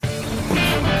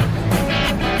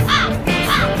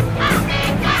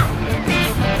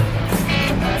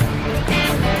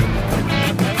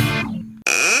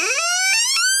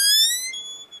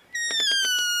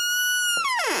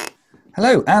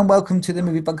Hello and welcome to the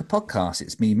Movie Bunker podcast.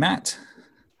 It's me, Matt.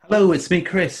 Hello, it's me,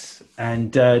 Chris.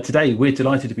 And today we're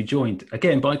delighted to be joined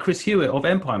again by Chris Hewitt of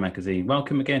Empire Magazine.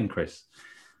 Welcome again, Chris.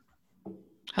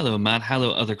 Hello, Matt.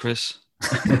 Hello, other Chris.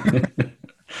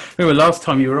 Remember last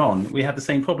time you were on, we had the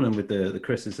same problem with the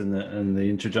Chris's and the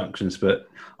introductions, but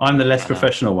I'm the less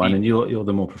professional one and you're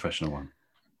the more professional one.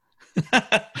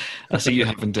 I see you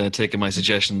haven't taken my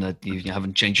suggestion that you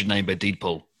haven't changed your name by deed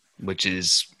poll, which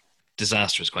is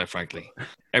disastrous, quite frankly.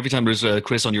 Every time there's a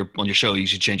Chris on your show, you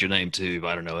should change your name to,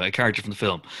 I don't know, a character from the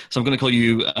film. So I'm going to call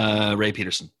you Ray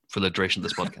Peterson for the duration of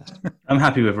this podcast. I'm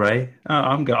happy with Ray.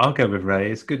 I'll go with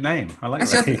Ray. It's a good name. I like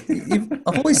Actually, Ray.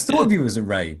 I've always thought of you as a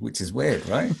Ray, which is weird,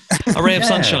 right? A ray of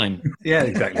sunshine. Yeah,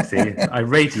 exactly. See, I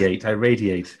radiate.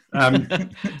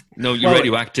 No, you're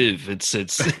radioactive. It's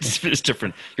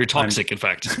different. You're toxic, in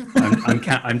fact.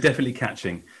 I'm definitely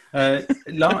catching.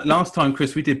 Last time,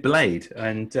 Chris, we did Blade,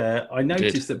 and I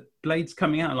noticed that Blade's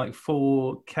coming out at like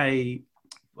 4K.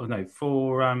 Or no,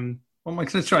 what am I going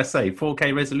to try to say?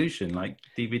 4K resolution, like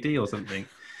DVD or something.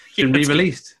 Should be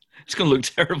released. It's going to look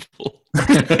terrible.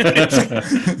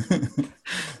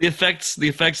 The effects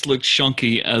look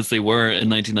shonky as they were in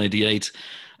 1998.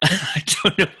 I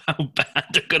don't know how bad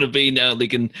they're going to be now. They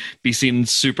can be seen in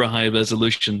super high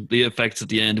resolution. The effects at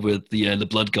the end with the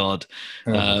blood god,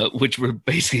 which were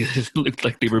basically looked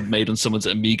like they were made on someone's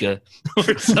Amiga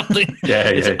or something.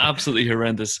 It's absolutely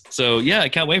horrendous. So yeah, I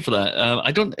can't wait for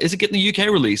that. Is it getting the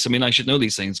UK release? I mean, I should know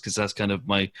these things because that's kind of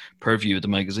my purview of the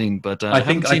magazine. But I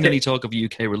haven't seen any talk of a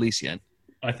UK release yet.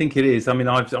 I think it is. I mean,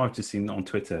 I've just seen on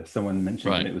Twitter someone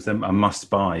mentioned that it was a must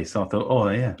buy. So I thought, oh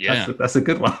yeah. That's a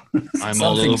good one. I'm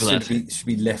all over that. Should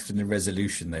be left in the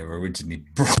resolution they were originally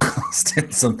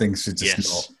broadcasted. Some things should just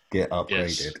not get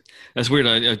upgraded. Yes. That's weird.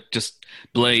 I just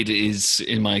Blade is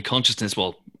in my consciousness.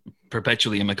 Well,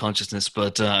 perpetually in my consciousness.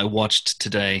 But I watched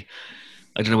today.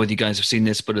 I don't know whether you guys have seen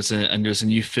this, but there's a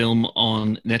new film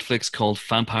on Netflix called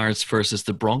Vampires versus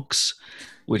the Bronx,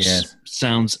 which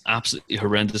sounds absolutely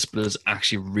horrendous, but is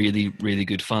actually really, really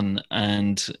good fun.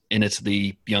 And in it,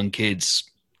 the young kids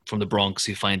from the Bronx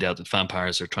who find out that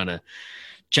vampires are trying to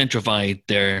gentrify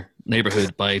their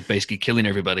neighborhood by basically killing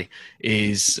everybody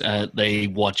they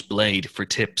watch Blade for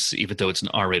tips, even though it's an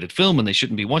R-rated film and they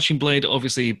shouldn't be watching Blade,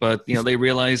 obviously. But, they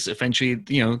realize eventually,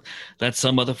 that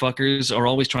some motherfuckers are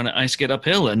always trying to ice skate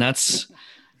uphill. And that's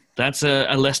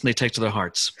a lesson they take to their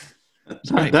hearts.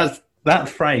 That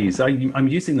phrase, I'm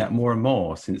using that more and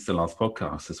more since the last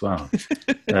podcast as well,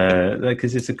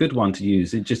 because it's a good one to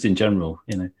use, just in general,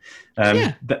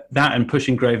 That and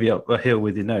pushing gravy up a hill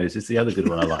with your nose is the other good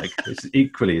one I like. It's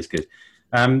equally as good.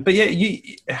 But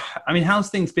yeah, how's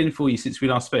things been for you since we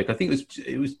last spoke? I think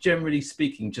it was generally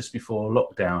speaking just before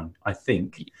lockdown, I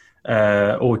think,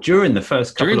 or during the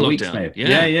first couple of weeks, maybe.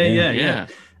 Yeah.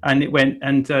 And it went,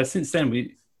 and since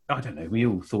then I don't know. We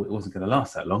all thought it wasn't going to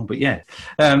last that long, but yeah.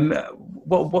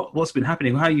 What's been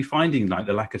happening? How are you finding like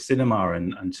the lack of cinema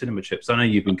and cinema trips? I know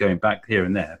you've been going back here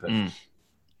and there, but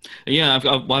yeah,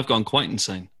 I've gone quite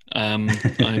insane.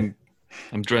 I'm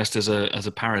dressed as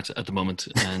a parrot at the moment,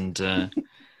 and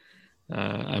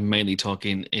I'm mainly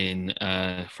talking in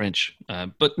French.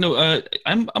 But no,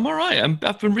 I'm all right.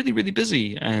 I've been really, really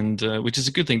busy, and which is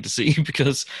a good thing to see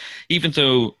because even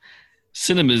though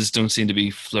cinemas don't seem to be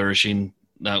flourishing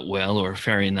that well or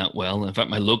faring that well. In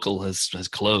fact, my local has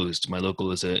closed. My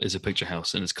local is a picture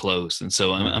house and it's closed. And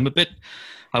so I'm a bit,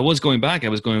 I was going back. I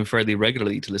was going fairly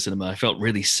regularly to the cinema. I felt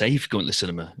really safe going to the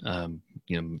cinema,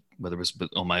 whether it was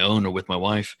on my own or with my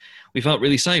wife. We felt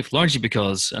really safe, largely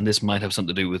because, and this might have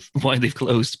something to do with why they've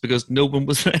closed, because no one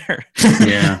was there.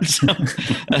 Yeah. so,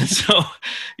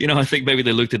 I think maybe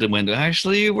they looked at it and went,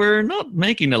 actually, we're not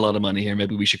making a lot of money here.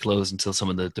 Maybe we should close until some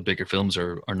of the bigger films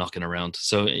are knocking around.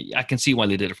 So I can see why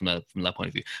they did it from that point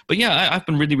of view. But yeah, I've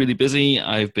been really, really busy.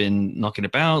 I've been knocking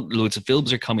about. Loads of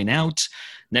films are coming out.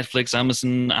 Netflix,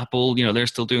 Amazon, Apple, they're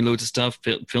still doing loads of stuff.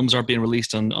 Films are being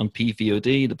released on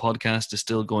PVOD. The podcast is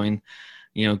still going,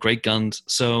 great guns.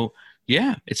 So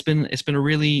yeah, it's been a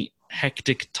really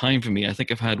hectic time for me. I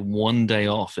think I've had one day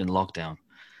off in lockdown.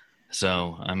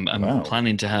 So I'm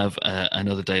planning to have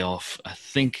another day off. I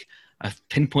think I've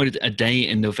pinpointed a day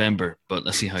in November, but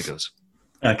let's see how it goes.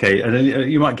 Okay, and then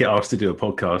you might get asked to do a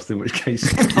podcast, in which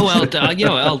case... I'll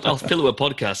fill it with a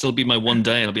podcast. It'll be my one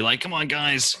day, and I'll be like, come on,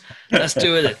 guys, let's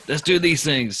do it. Let's do these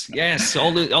things. Yes,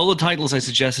 all the titles I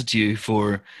suggested to you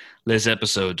for this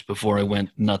episode before I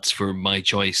went nuts for my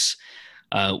choice,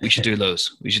 we should do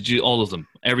those. We should do all of them,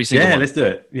 every single one. Let's do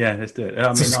it. Yeah, let's do it.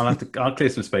 I mean, I'll clear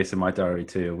some space in my diary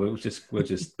too. We'll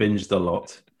just binge the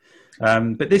lot.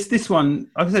 But this one,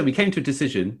 like I said, we came to a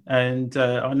decision, and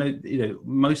I know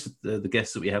most of the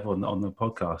guests that we have on the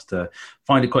podcast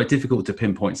find it quite difficult to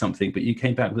pinpoint something. But you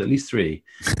came back with at least three.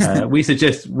 We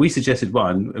suggested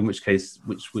one, in which case,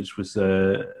 which was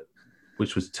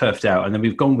turfed out, and then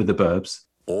we've gone with the Burbs.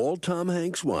 All Tom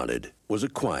Hanks wanted was a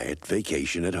quiet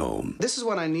vacation at home. This is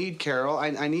what I need, Carol.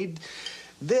 I need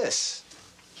this.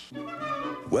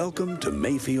 Welcome to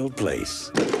Mayfield Place.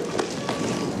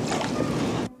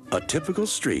 A typical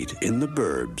street in the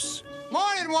Burbs.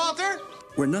 Morning, Walter.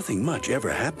 Where nothing much ever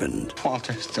happened.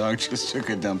 Walter's dog just took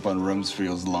a dump on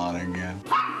Rumsfeld's lawn again.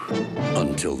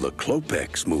 Until the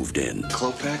Klopeks moved in.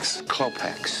 Klopex?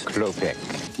 Klopex.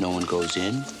 Klopek. No one goes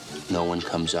in, no one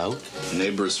comes out.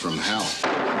 Neighbors from hell.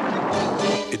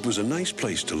 It was a nice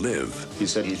place to live. He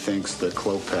said he thinks the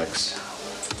Klopeks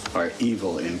are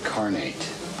evil incarnate.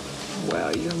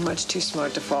 Well, you're much too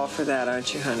smart to fall for that,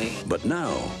 aren't you, honey? But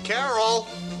now, Carol!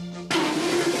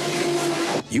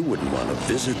 you wouldn't want to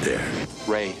visit there.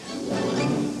 Ray.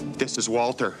 This is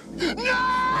Walter. The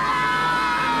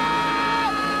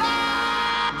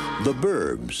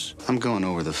Burbs. I'm going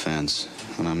over the fence,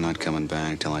 and I'm not coming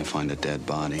back till I find a dead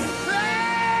body.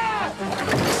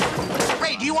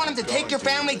 Ray, do you want him to take your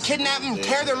family, kidnap them,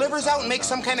 tear their livers out, and make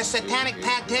some kind of satanic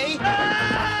pate?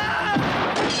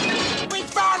 We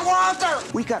found Walter!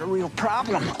 We got a real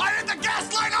problem. I hit the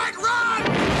gas line, I'd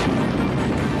run!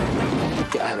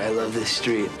 God, I love this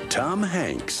street. Tom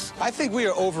Hanks. I think we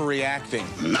are overreacting.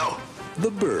 No. The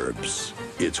Burbs.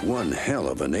 It's one hell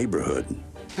of a neighborhood.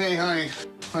 Hey, honey,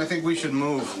 I think we should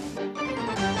move.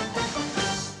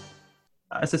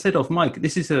 As I said off mic,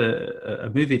 this is a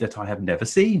movie that I have never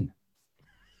seen.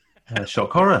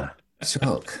 Shock horror.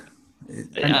 Shock.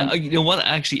 You know what?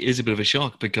 Actually, is a bit of a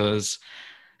shock because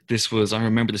I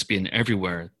remember this being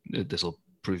everywhere. This will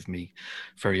prove me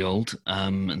very old,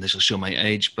 and this will show my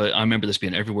age. But I remember this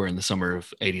being everywhere in the summer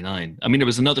of '89. I mean, there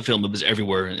was another film that was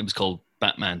everywhere, and it was called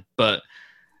Batman. But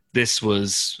this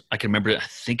was, I can remember, I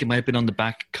think it might have been on the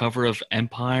back cover of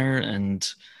Empire, and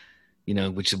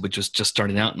which was just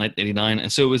starting out in 1989.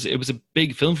 And so it was a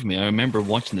big film for me. I remember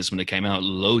watching this when it came out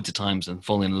loads of times and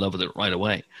falling in love with it right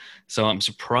away. So I'm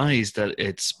surprised that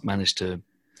it's managed to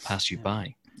pass you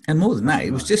by. And more than that,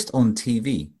 it was just on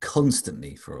TV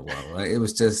constantly for a while. Right? It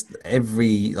was just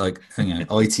every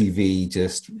ITV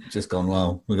just gone.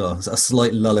 Well, we got a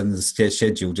slight lull in the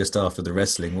schedule just after the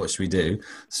wrestling. What should we do?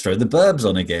 Let's throw the Burbs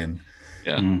on again.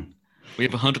 Yeah, we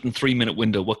have a 103-minute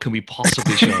window. What can we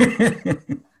possibly show?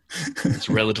 It's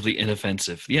relatively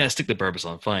inoffensive. Yeah, stick the Burbs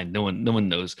on. Fine. No one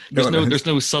knows. There's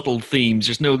no subtle themes.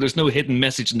 There's no hidden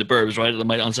message in the Burbs, right? That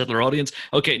might unsettle our audience.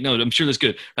 Okay, no, I'm sure that's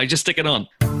good. Right, just stick it on.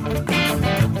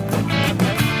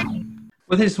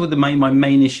 Well, this is what my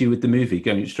main issue with the movie,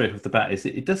 going straight off the bat, is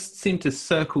it does seem to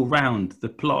circle round the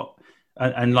plot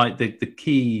and like the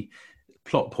key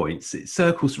plot points. It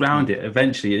circles round it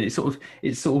eventually, and it's sort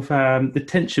of the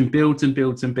tension builds and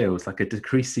builds and builds like a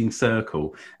decreasing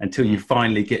circle until you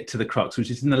finally get to the crux, which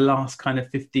is in the last kind of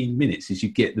 15 minutes, as you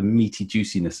get the meaty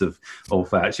juiciness of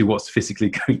actually what's physically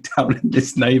going down in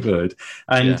this neighborhood.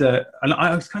 And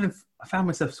I found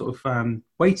myself sort of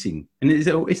waiting, and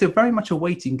it's a very much a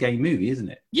waiting game movie, isn't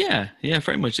it? Yeah,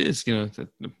 very much is. It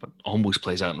almost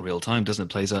plays out in real time, doesn't it?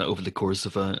 Plays out over the course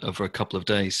of a couple of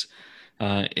days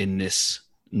in this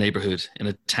neighborhood, in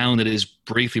a town that is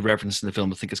briefly referenced in the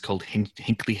film. I think it's called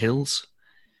Hinkley Hills.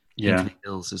 Yeah, Hinkley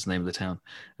Hills is the name of the town.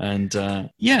 And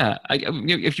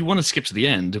if you want to skip to the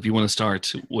end, if you want to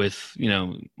start with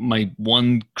my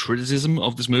one criticism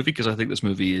of this movie, because I think this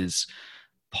movie is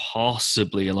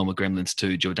possibly, along with Gremlins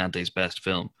 2, Joe Dante's best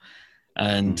film.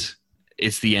 And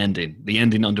it's the ending. The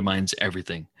ending undermines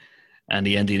everything. And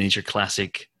the ending is your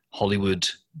classic Hollywood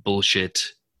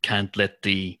bullshit. Can't let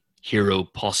the hero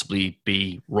possibly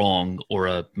be wrong or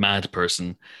a mad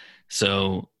person.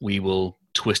 So we will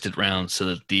twist it around so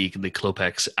that the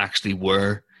Klopeks actually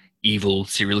were evil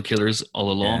serial killers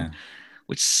all along.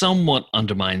 Which somewhat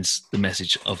undermines the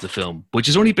message of the film, which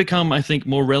has only become, I think,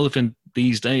 more relevant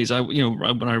these days. When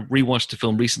I rewatched the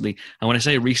film recently, and when I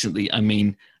say recently, I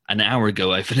mean an hour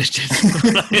ago I finished it.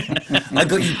 I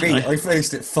got you beat. I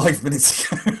finished it 5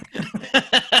 minutes ago.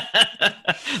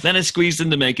 Then I squeezed in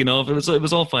the making of. It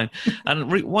was all fine.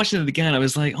 And watching it again, I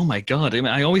was like, oh my God. I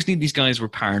mean, I always knew these guys were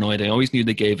paranoid. I always knew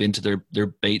they gave into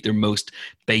their most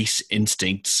base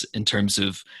instincts in terms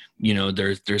of,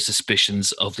 their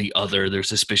suspicions of the other, their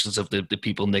suspicions of the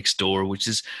people next door, which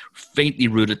is faintly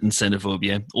rooted in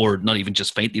xenophobia, or not even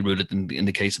just faintly rooted in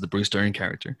the case of the Bruce Dern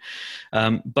character.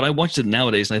 But I watched it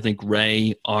nowadays, and I think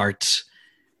Ray, Art,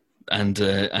 and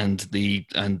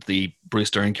the Bruce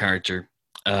Dern character,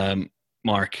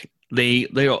 Mark,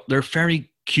 they're very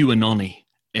QAnon-y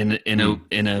in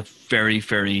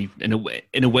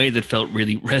a way that felt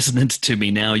really resonant to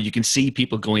me. Now you can see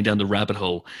people going down the rabbit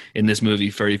hole in this movie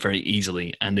very, very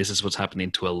easily, and this is what's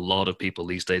happening to a lot of people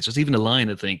these days. There's even a line,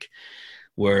 I think,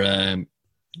 where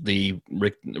the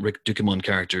Rick Ducommun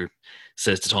character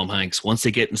says to Tom Hanks, "Once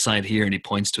they get inside here," and he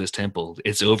points to his temple,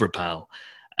 "it's over, pal."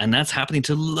 And that's happening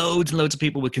to loads and loads of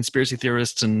people with conspiracy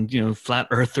theorists and, flat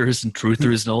earthers and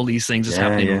truthers and all these things. It's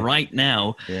happening right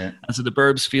now. Yeah. And so the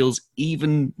Burbs feels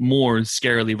even more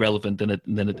scarily relevant than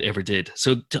it ever did.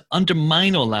 So to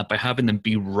undermine all that by having them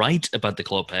be right about the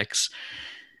Klopeks,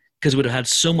 because it would have had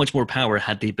so much more power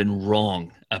had they been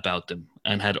wrong about them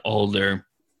and had all their,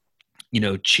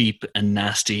 cheap and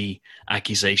nasty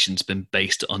accusations been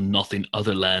based on nothing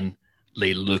other than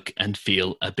they look and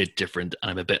feel a bit different, and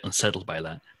I'm a bit unsettled by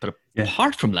that. But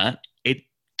apart from that, it's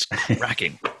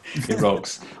cracking. It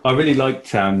rocks. I really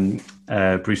liked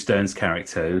Bruce Dern's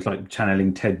character. It was like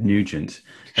channeling Ted Nugent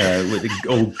with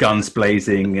all guns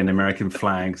blazing and American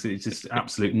flags. It's just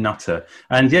absolute nutter.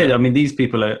 And these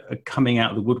people are coming out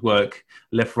of the woodwork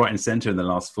left, right, and centre in the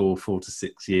last 4 to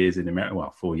 6 years in America.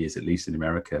 Well, 4 years at least in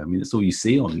America. I mean, that's all you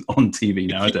see on TV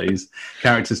nowadays.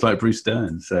 Characters like Bruce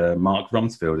Dern's, Mark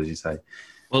Rumsfeld, as you say.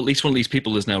 Well, at least one of these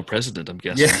people is now president, I'm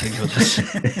guessing.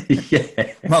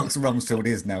 Yeah. Mark Rumsfeld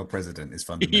is now president, is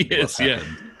fundamentally what's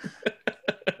happened.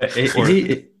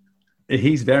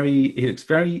 He's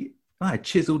very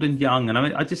chiseled and young. And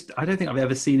I don't think I've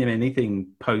ever seen him in anything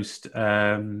post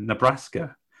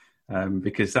Nebraska.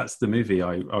 Because that's the movie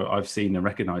I've seen and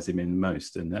recognise him in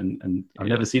most, and I've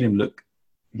never seen him look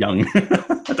young.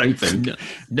 I don't think.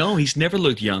 No, he's never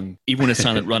looked young. Even when it's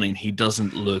Silent Running, he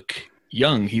doesn't look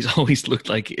young. He's always looked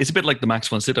like, it's a bit like the Max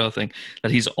von Sydow thing,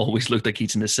 that he's always looked like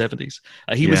he's in his 70s.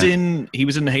 He was in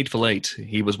The Hateful Eight.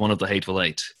 He was one of the Hateful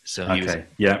Eight, so he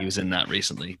was in that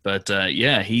recently. But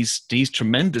he's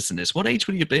tremendous in this. What age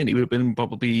would he have been? He would have been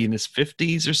probably in his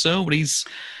 50s or so. But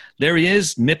there he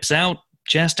is, nips out,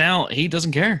 chest out. He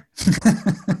doesn't care.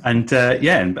 and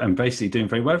basically doing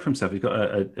very well for himself. He's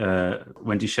got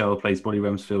Wendy Shell plays Bonnie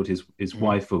Rumsfeld, his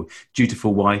wife, or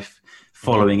dutiful wife,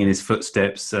 following in his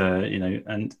footsteps.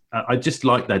 And I just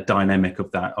like that dynamic of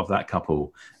that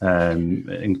couple.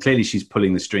 And clearly she's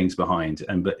pulling the strings behind,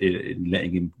 but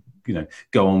letting him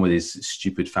go on with his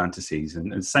stupid fantasies,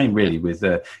 and same really with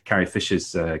Carrie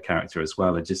Fisher's character as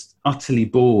well. Are just utterly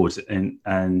bored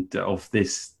and of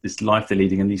this life they're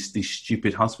leading and these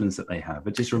stupid husbands that they have.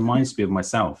 It just reminds me of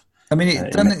myself. I mean,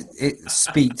 doesn't it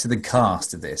speak to the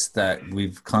cast of this that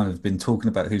we've kind of been talking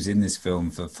about who's in this film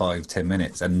for 5-10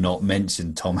 minutes and not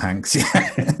mentioned Tom Hanks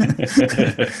yet?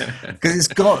 Because it's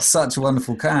got such a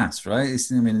wonderful cast, right?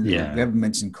 We haven't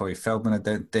mentioned Corey Feldman, I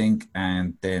don't think,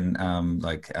 and then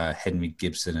Henry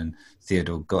Gibson and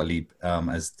Theodore Gottlieb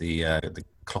as the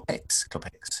Klopeks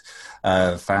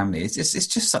family. It's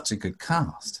just such a good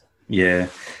cast. Yeah,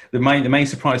 the main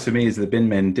surprise for me is the bin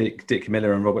men, Dick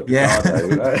Miller and Robert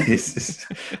Picardo.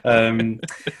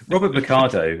 Robert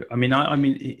Picardo.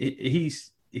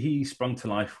 He sprung to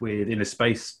life with Inner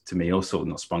Space to me, or sort of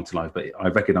not sprung to life, but I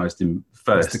recognised him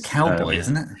first. It's the cowboy,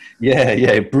 isn't it?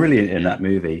 Yeah, brilliant in that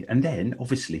movie. And then,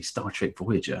 obviously, Star Trek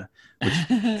Voyager, which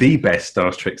is the best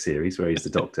Star Trek series, where he's the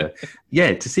Doctor.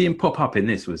 Yeah, to see him pop up in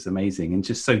this was amazing, and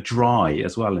just so dry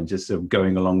as well, and just sort of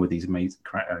going along with these amazing,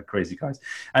 crazy guys.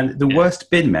 And the worst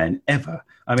bin men ever.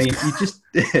 I mean, you just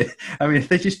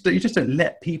don't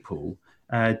let people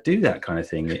do that kind of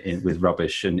thing with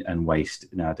rubbish and waste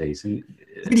nowadays. And,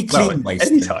 really clean waste.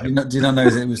 Anytime. Do you not know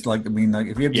that it was like,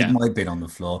 if you emptied my bin on the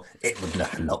floor, it would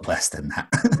look a lot worse than that.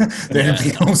 There'd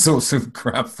be all sorts of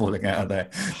crap falling out of there.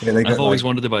 I've always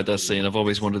wondered about that scene. I've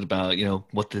always wondered about,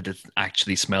 what did it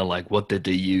actually smell like? What did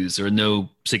they use? There are no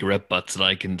cigarette butts that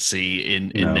I can see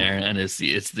in there. And it's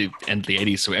the end of the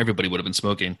 80s, so everybody would have been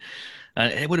smoking.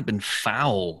 It would have been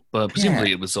foul, but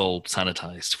presumably it was all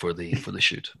sanitized for the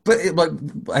shoot. But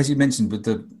as you mentioned, with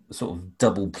the sort of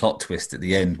double plot twist at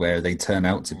the end where they turn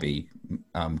out to be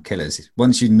killers,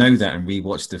 once you know that and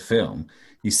rewatch the film,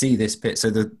 you see this bit.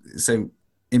 So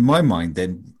in my mind,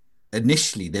 then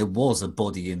initially there was a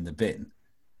body in the bin,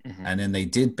 and then they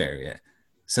did bury it.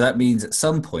 So that means at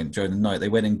some point during the night they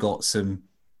went and got some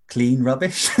clean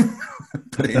rubbish,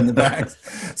 put it in the bags.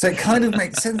 So it kind of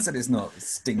makes sense that it's not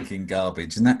stinking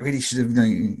garbage, and that really should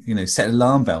have set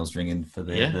alarm bells ringing for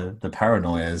the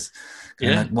paranoias.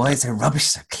 Why is their rubbish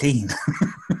so clean?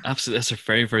 Absolutely, that's a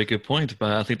very, very good point.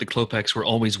 But I think the Klopeks were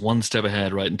always one step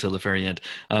ahead right until the very end.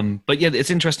 But yeah, it's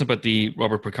interesting about the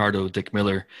Robert Picardo, Dick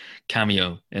Miller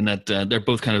cameo, in that they're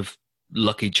both kind of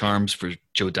lucky charms for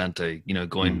Joe Dante.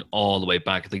 Going all the way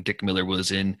back. I think Dick Miller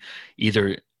was in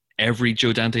either every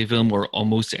Joe Dante film, or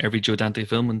almost every Joe Dante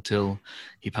film, until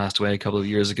he passed away a couple of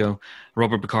years ago.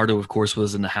 Robert Picardo, of course,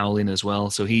 was in The Howling as well.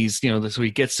 So he's, so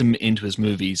he gets him into his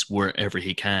movies wherever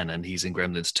he can, and he's in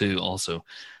Gremlins 2 also.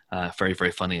 Very,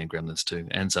 very funny in Gremlins 2.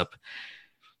 Ends up,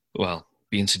 well,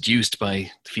 being seduced by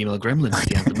the female gremlin at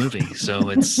the end of the movie.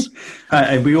 So it's...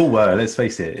 and we all were, let's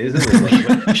face it, isn't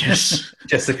it? Yes.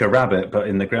 Jessica Rabbit, but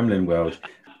in the gremlin world.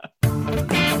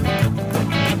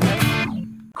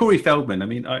 Corey Feldman. I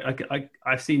mean,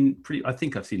 I've seen I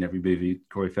think I've seen every movie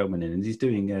Corey Feldman in, and he's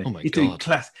doing doing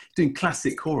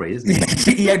classic Corey, isn't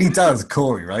he? He only does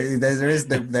Corey, right?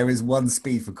 There is one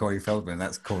speed for Corey Feldman.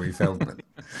 That's Corey Feldman.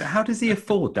 But how does he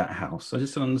afford that house? I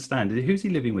just don't understand. Who's he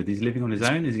living with? He's living on his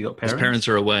own. Has he got parents? His parents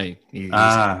are away.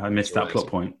 I missed that plot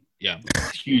point. Yeah,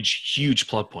 huge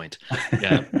plot point.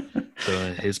 Yeah.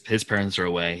 So his parents are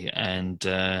away, and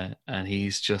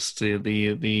he's just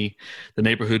the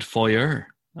neighborhood foyer.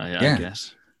 I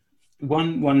guess.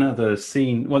 One other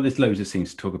scene. Well, there's loads of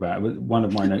scenes to talk about. One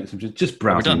of my notes. I'm just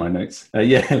browsing my notes.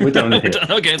 We're done here.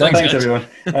 Okay, thanks everyone.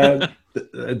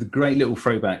 The great little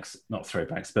throwbacks, not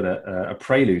throwbacks, but a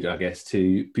prelude, I guess,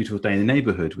 to Beautiful Day in the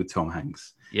Neighborhood with Tom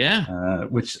Hanks. Yeah.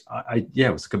 Which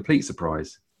was a complete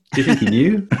surprise. Do you think he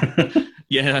knew?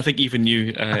 Yeah, I think even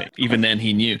then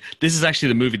he knew. This is actually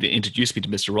the movie that introduced me to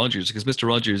Mr. Rogers, because Mr.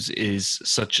 Rogers is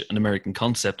such an American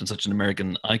concept and such an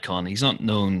American icon. He's not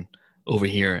known over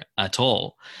here at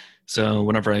all. So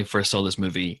whenever I first saw this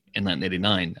movie in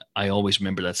 1989, I always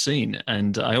remember that scene,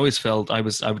 and I always felt I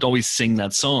would always sing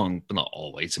that song, but not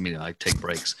always. I mean, I take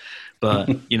breaks, but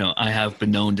I have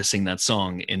been known to sing that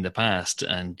song in the past,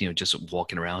 and just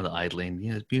walking around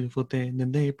idling, beautiful day in the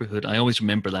neighborhood. I always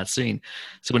remember that scene.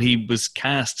 So when he was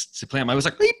cast to play him, I was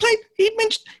like,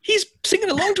 he's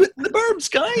singing along to it in the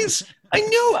Burbs, guys.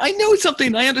 I know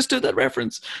something. I understood that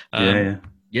reference.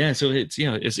 Yeah, so it's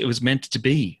it was meant to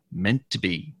be.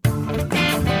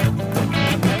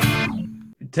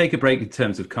 Take a break in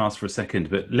terms of cast for a second,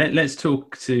 but let's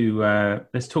talk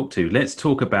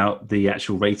about the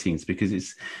actual ratings, because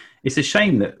it's a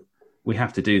shame that we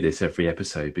have to do this every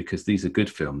episode, because these are good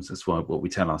films. That's what we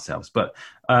tell ourselves. But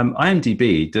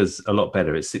IMDb does a lot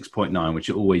better. It's 6.9, which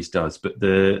it always does. But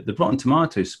the Rotten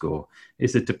Tomatoes score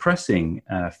is a depressing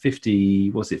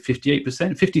 58%,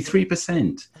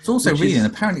 53%. It's also reading.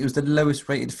 Apparently, it was the lowest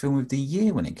rated film of the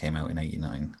year when it came out in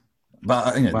 '89.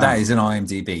 But wow. That is an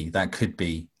IMDb. That could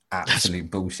be absolute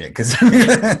bullshit, because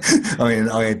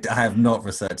I have not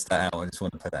researched that out. I just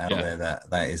want to put that out there.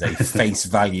 That is a face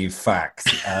value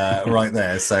fact right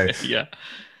there. So yeah,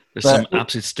 some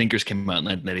absolute stinkers came out in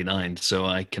 1989. So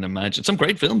I can imagine some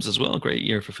great films as well. Great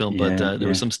year for film, but there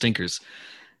were some stinkers.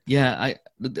 Yeah,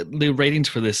 the ratings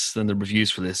for this and the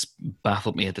reviews for this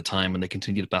baffled me at the time, and they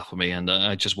continue to baffle me. And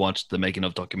I just watched the making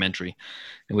of documentary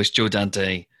in which Joe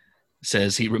Dante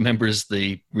says he remembers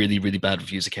the really, really bad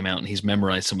reviews that came out, and he's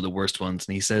memorized some of the worst ones.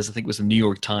 And he says, I think it was the New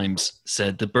York Times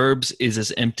said, "The Burbs is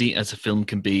as empty as a film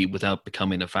can be without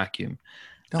becoming a vacuum."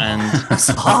 And that's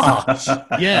harsh.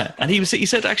 Yeah, and he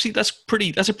said actually that's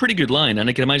a pretty good line, and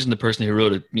I can imagine the person who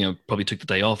wrote it, probably took the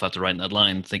day off after writing that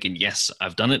line, thinking, yes,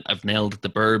 I've done it, I've nailed the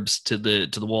Burbs to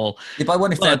the wall. Yeah, but I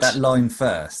wonder if they had that line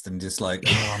first and just like,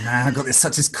 oh man, I got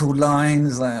such this cool line.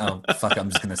 It's like, oh fuck, I'm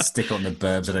just gonna stick on the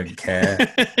Burbs. I don't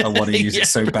care. I want to use it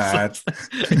so bad.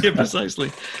 Yeah, precisely.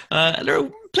 There are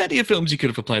plenty of films you could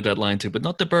have applied that line to, but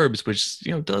not the Burbs, which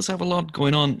does have a lot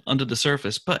going on under the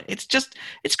surface. But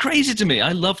it's crazy to me.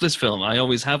 I love this film. I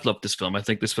always have loved this film. I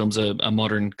think this film's a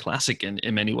modern classic in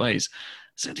many ways.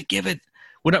 So to give it,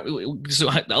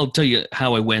 I'll tell you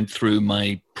how I went through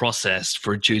my process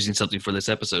for choosing something for this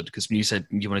episode. Because when you said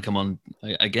you want to come on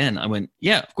again, I went,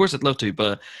 yeah, of course I'd love to,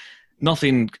 but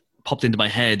nothing popped into my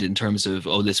head in terms of,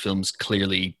 oh, this film's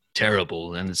clearly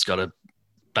terrible and it's got a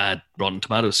bad Rotten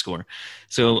Tomatoes score.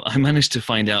 So I managed to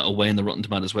find out a way on the Rotten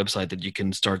Tomatoes website that you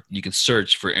can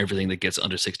search for everything that gets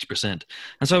under 60%. And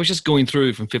so I was just going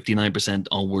through from 59%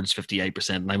 onwards,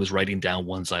 58%, and I was writing down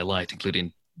ones I liked,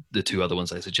 including the two other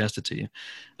ones I suggested to you.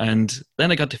 And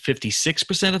then I got to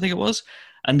 56%, I think it was.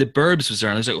 And the Burbs was there,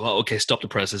 and I was like, oh, okay, stop the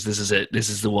presses. This is it. This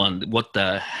is the one. What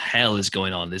the hell is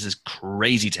going on? This is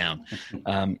Crazy Town,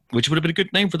 which would have been a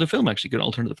good name for the film, actually, good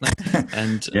alternative name.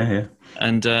 And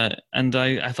and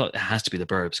I thought it has to be the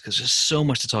Burbs, because there's so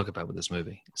much to talk about with this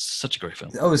movie. It's such a great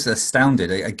film. I was astounded.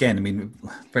 Again, I mean,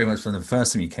 very much from the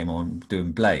first time you came on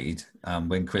doing Blade,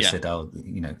 when Chris said, oh,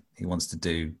 he wants to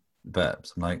do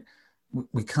Burbs. I'm like,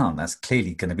 we can't. That's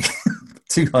clearly going to be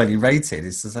too highly rated.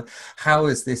 It's just like, how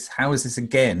is this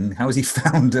again? How has he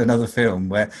found another film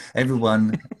where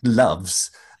everyone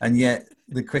loves, and yet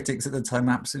the critics at the time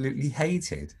absolutely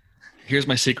hated? Here's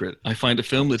my secret. I find a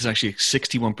film that's actually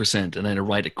 61%, and then I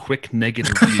write a quick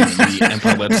negative review on the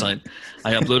Empire website.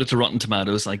 I upload it to Rotten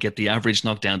Tomatoes. I get the average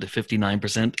knocked down to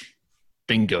 59%.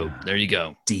 Bingo. There you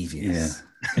go. Devious.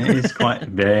 Yeah. It is quite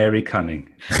very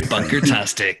cunning.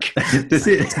 Bunker-tastic.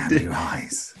 Damn your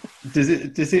eyes. Does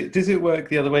it work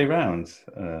the other way around?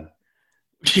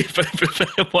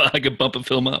 What, I could bump a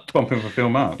film up? Bumping a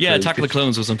film up. Yeah, So Attack of the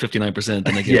Clones was on 59%,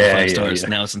 and I gave it 5 stars.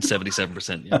 Now it's on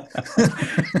 77%. Yeah.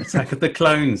 Attack of the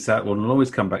Clones. That one will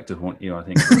always come back to haunt you, I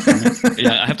think.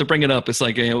 Yeah, I have to bring it up. It's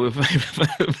like,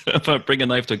 if I bring a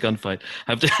knife to a gunfight,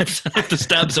 I have to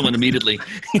stab someone immediately,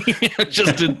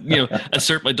 just to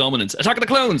assert my dominance. Attack of the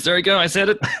Clones. There you go. I said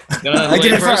it. I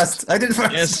did it first.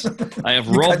 Yes, I have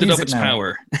robbed it of its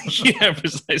power. Yeah,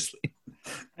 precisely.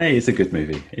 Hey, it's a good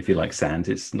movie. If you like sand,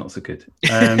 it's not so good.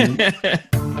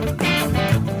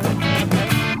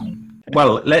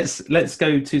 Well, let's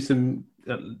go to some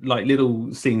like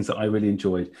little scenes that I really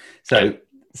enjoyed. So,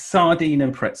 sardine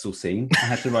and pretzel scene. I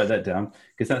had to write that down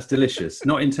because that's delicious.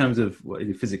 Not in terms of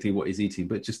physically what he's eating,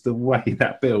 but just the way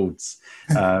that builds.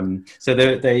 So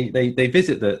they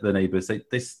visit the neighbours.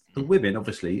 The women,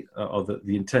 obviously, are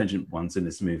the intelligent ones in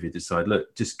this movie. Decide,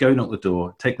 look, just go knock the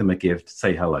door, take them a gift,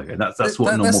 say hello, and that's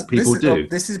what normal people do.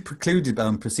 This is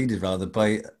preceded rather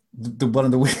by one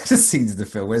of the weirdest scenes of the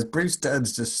film, where Bruce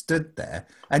Dern's just stood there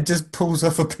and just pulls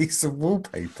off a piece of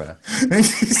wallpaper. And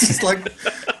he's just like.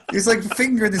 He's like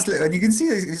fingering this little, and you can see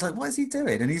he's like, what is he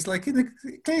doing? And he's like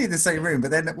clearly in the same room, but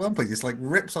then at one point just like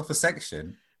rips off a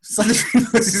section. Suddenly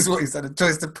realizes what he's done and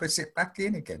tries to push it back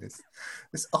in again.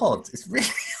 It's odd. It's really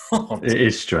odd. It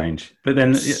is strange. But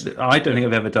then I don't think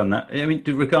I've ever done that. I mean,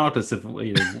 regardless of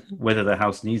whether the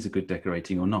house needs a good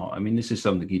decorating or not. I mean, this is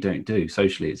something you don't do.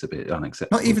 Socially, it's a bit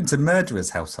unacceptable. Not even to murderers'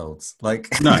 households.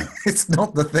 Like, no, it's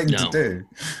not the thing to do.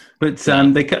 But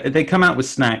they come out with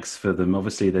snacks for them.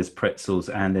 Obviously, there's pretzels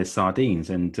and there's sardines.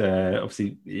 And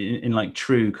obviously, in like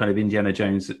true kind of Indiana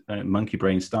Jones monkey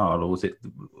brain style, or was it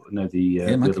the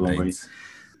other one where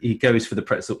he goes for the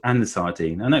pretzel and the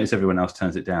sardine. I notice everyone else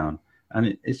turns it down.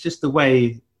 And it's just the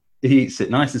way he eats it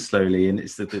nice and slowly, and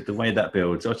it's the way that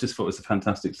builds. I just thought it was a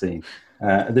fantastic scene.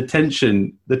 The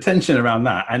tension around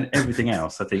that and everything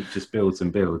else, I think, just builds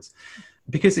and builds.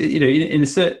 Because in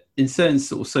certain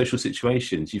sort of social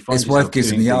situations, you find his wife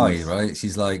gives him the eye, right?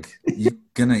 She's like, "You're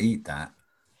gonna eat that.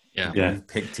 Yeah, you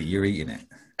picked it. You're eating it."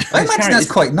 I imagine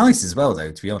that's quite nice as well,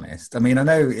 though. To be honest, I mean, I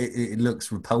know it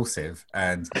looks repulsive,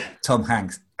 and Tom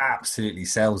Hanks absolutely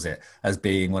sells it as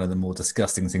being one of the more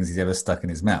disgusting things he's ever stuck in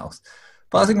his mouth.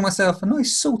 But I was thinking to myself, a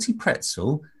nice salty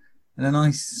pretzel and a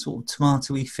nice sort of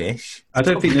tomatoey fish. I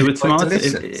don't think there were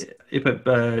tomatoes.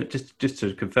 Just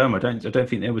to confirm, I don't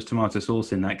think there was tomato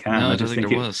sauce in that can. No, I don't think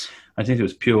there was. I think it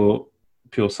was pure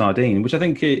sardine, which I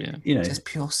think just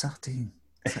pure sardine.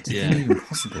 That's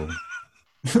impossible.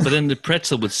 But then the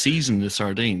pretzel would season the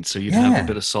sardines, so you'd have a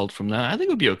bit of salt from that. I think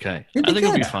it would be okay. I think it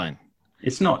would be fine.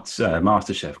 It's not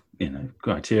MasterChef,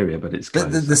 criteria, but it's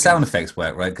close. The sound effects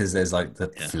work, right? Because there's like the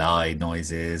fly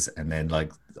noises and then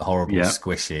like horrible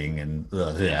squishing and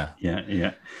yeah.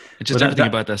 It's just everything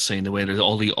about that scene, the way there's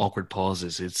all the awkward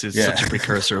pauses. It's such a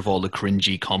precursor of all the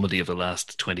cringy comedy of the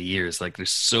last 20 years. Like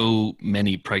there's so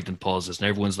many pregnant pauses and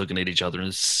everyone's looking at each other and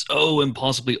it's so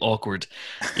impossibly awkward,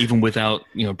 even without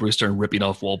Bruce Dern ripping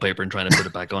off wallpaper and trying to put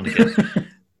it back on again.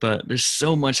 But there's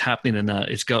so much happening in that.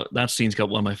 That scene's got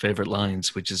one of my favorite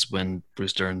lines, which is when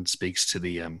Bruce Dern speaks to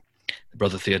the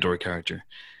Brother Theodore character,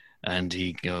 and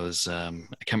he goes, I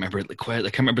can't remember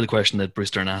the question that Bruce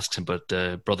Dern asks him, but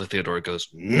Brother Theodore goes,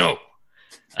 "No,"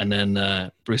 and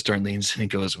then Bruce Dern leans and he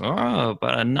goes, "Oh,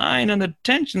 about a 9 on the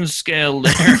tension scale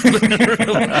there."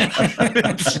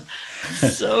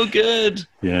 It's so good.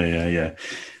 Yeah.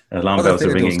 Alarm bells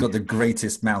are ringing. Got the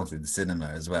greatest mouth in cinema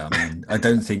as well. I mean, I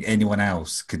don't think anyone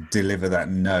else could deliver that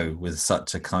no with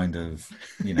such a kind of,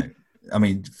 I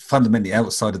mean, fundamentally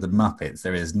outside of the Muppets,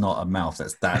 there is not a mouth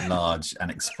that's that large and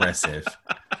expressive.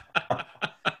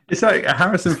 It's like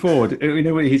Harrison Ford.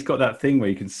 He's got that thing where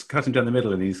you can cut him down the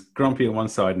middle and he's grumpy on one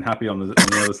side and happy on the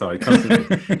other side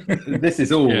constantly. This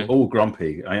is all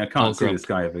grumpy. I can't see this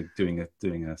guy ever doing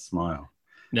a smile.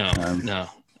 No, no.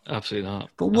 Absolutely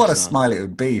not. But what a smile it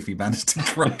would be if he managed to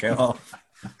crack it off.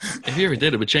 If he ever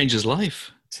did, it would change his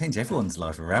life. Change everyone's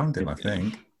life around him, I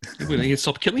think. He'd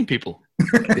stop killing people.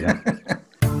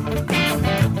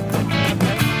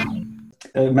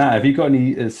 Matt, have you got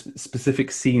any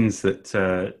specific scenes that...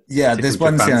 there's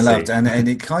one scene I loved, and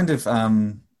it kind of...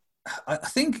 I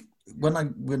think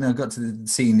when I got to the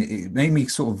scene, it made me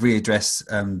sort of readdress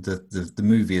the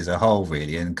movie as a whole,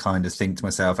 really, and kind of think to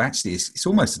myself, actually, it's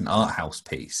almost an art house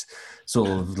piece, sort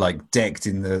of like decked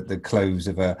in the clothes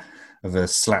of a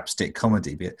slapstick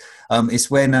comedy. But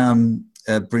it's when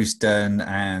Bruce Dern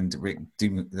and Rick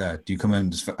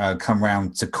Ducommun come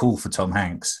round to call for Tom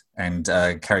Hanks, and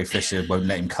Carrie Fisher won't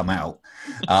let him come out,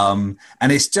 and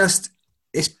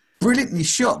it's brilliantly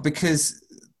shot because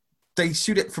they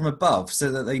shoot it from above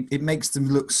so that it makes them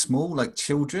look small, like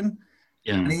children.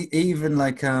 Yeah. And even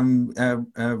like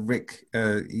Rick,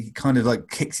 he kind of like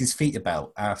kicks his feet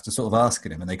about after sort of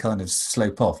asking him, and they kind of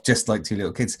slope off just like two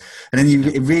little kids. And then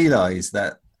you realise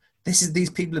that these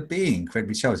people are being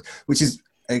incredibly childish, which is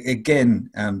again,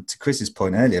 to Chris's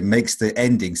point earlier, makes the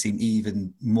ending seem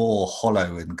even more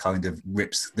hollow and kind of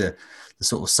rips the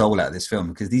sort of soul out of this film,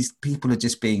 because these people are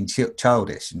just being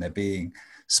childish and they're being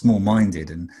small-minded,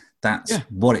 and that's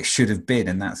what it should have been,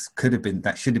 and that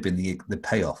should have been the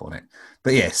payoff on it.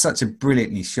 But yeah, such a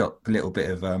brilliantly shot little bit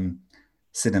of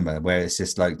cinema where it's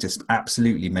just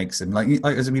absolutely makes them like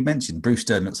as we mentioned, Bruce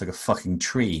Dern looks like a fucking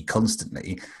tree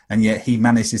constantly, and yet he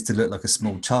manages to look like a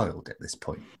small child at this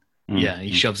point. Yeah,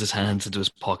 he shoves his hands into his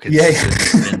pockets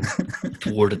and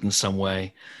thwarted in some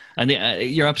way. And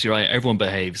you're absolutely right. Everyone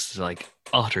behaves like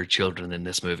utter children in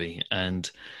this movie, and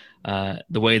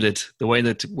the way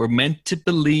that we're meant to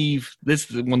believe, this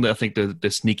is one that I think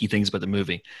the sneaky things about the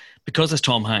movie, because it's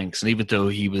Tom Hanks, and even though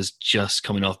he was just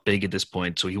coming off big at this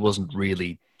point, so he wasn't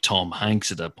really Tom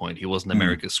Hanks at that point, he wasn't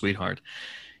America's sweetheart,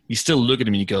 you still look at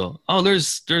him and you go, oh,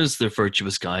 there's the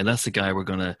virtuous guy, that's the guy we're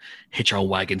going to hitch our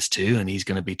wagons to, and he's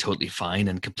going to be totally fine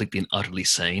and completely and utterly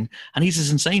sane, and he's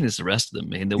as insane as the rest of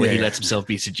them in the way he lets himself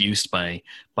be seduced by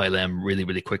them really,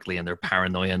 really quickly, and their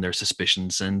paranoia and their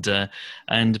suspicions, and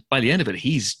by the end of it,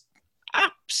 he's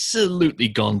absolutely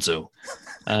gonzo,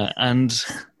 and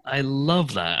I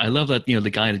love that. I love that, the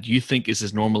guy that you think is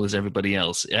as normal as everybody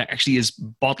else actually is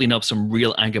bottling up some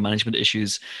real anger management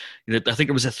issues. I think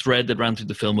there was a thread that ran through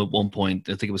the film at one point.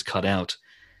 I think it was cut out,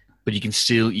 but you can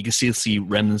still see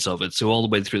remnants of it. So all the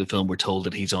way through the film, we're told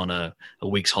that he's on a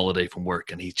week's holiday from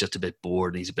work, and he's just a bit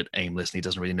bored, and he's a bit aimless, and he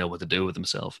doesn't really know what to do with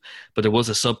himself. But there was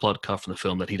a subplot cut from the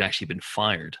film that he'd actually been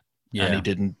fired, and he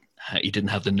didn't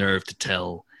have the nerve to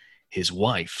tell his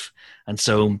wife, and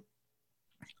so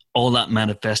all that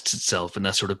manifests itself in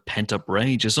that sort of pent-up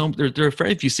rage. There are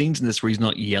very few scenes in this where he's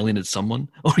not yelling at someone,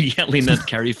 or yelling at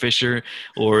Carrie Fisher,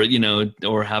 or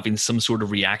or having some sort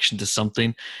of reaction to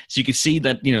something. So you can see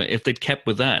that, if they'd kept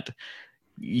with that,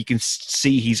 you can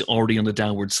see he's already on the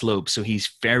downward slope. So he's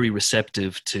very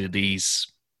receptive to these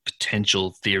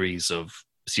potential theories of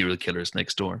serial killers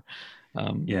next door,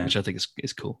 which I think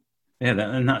is cool. Yeah,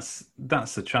 and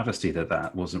that's a travesty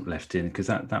that wasn't left in, because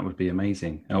that would be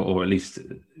amazing, or at least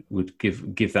would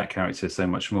give that character so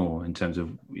much more in terms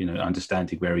of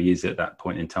understanding where he is at that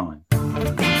point in time.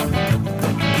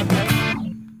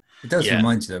 It does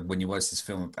remind you, though, when you watch this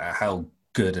film, about how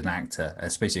good an actor,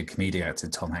 especially a comedic actor,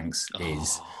 Tom Hanks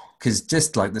is. Because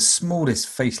just like the smallest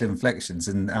facial inflections,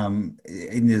 and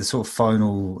in the sort of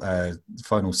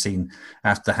final scene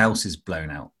after the house is blown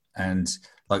out, and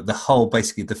like the whole,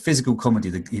 basically the physical comedy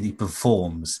that he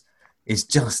performs is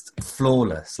just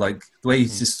flawless. Like the way he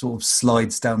just sort of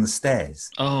slides down the stairs.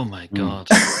 Oh my God.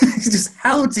 It's just,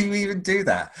 how do you even do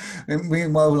that? And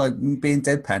meanwhile, like being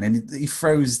deadpan, and he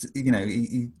throws,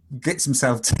 he gets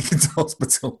himself taken to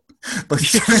hospital by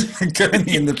going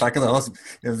in the back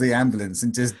of the ambulance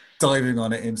and just diving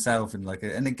on it himself, and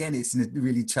and again, it's in a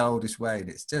really childish way,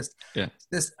 and it's just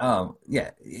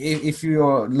if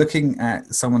you're looking at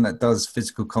someone that does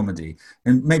physical comedy,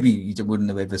 and maybe you wouldn't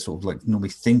have ever sort of like normally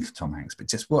think of Tom Hanks, but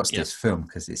just watch this film,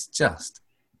 because it's just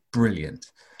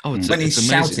brilliant. When he's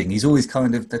shouting, he's always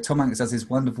kind of, Tom Hanks has this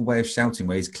wonderful way of shouting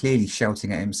where he's clearly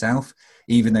shouting at himself,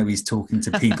 even though he's talking to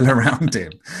people around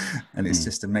him, and it's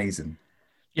just amazing.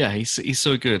 Yeah, he's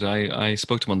so good. I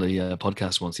spoke to him on the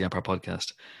podcast once, the Empire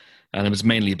podcast, and it was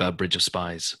mainly about Bridge of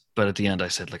Spies. But at the end, I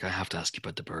said, I have to ask you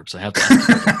about the Burbs. I have to ask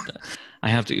you about that. I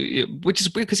have to, which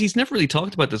is weird, because he's never really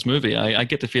talked about this movie. I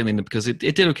get the feeling that because it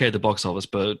did okay at the box office,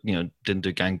 but didn't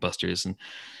do gangbusters. And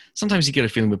sometimes you get a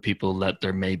feeling with people that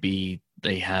there may be,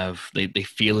 they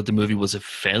feel that the movie was a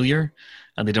failure,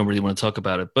 and they don't really want to talk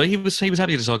about it. But he was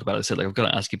happy to talk about it. I said, I've got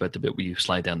to ask you about the bit where you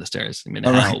slide down the stairs. I mean,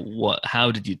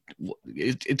 how did you?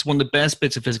 It's one of the best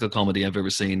bits of physical comedy I've ever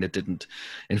seen that didn't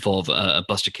involve a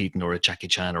Buster Keaton or a Jackie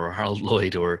Chan or a Harold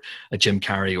Lloyd or a Jim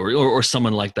Carrey or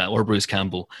someone like that, or Bruce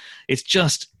Campbell. It's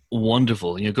just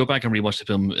wonderful. Go back and rewatch the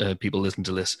film. People listen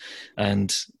to this,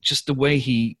 and just the way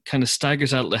he kind of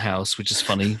staggers out of the house, which is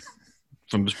funny.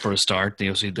 for a start. You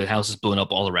know, so the house is blowing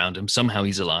up all around him. Somehow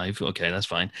he's alive. Okay, that's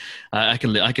fine. I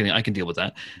can deal with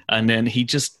that. And then he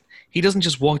doesn't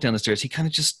just walk down the stairs. He kind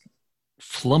of just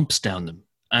flumps down them,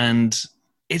 and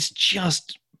it's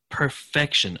just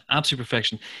perfection, absolute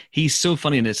perfection. He's so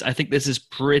funny in this. I think this is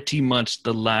pretty much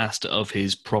the last of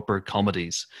his proper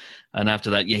comedies. And after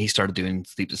that, he started doing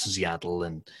Sleepless in Seattle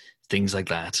and things like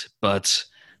that. But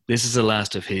this is the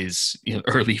last of his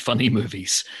early funny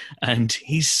movies, and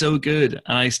he's so good.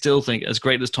 And I still think, as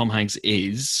great as Tom Hanks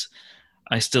is,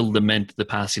 I still lament the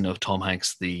passing of Tom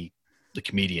Hanks, the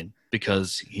comedian,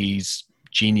 because he's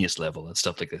genius level and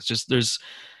stuff like this.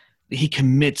 He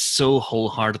commits so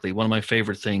wholeheartedly. One of my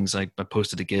favorite things, I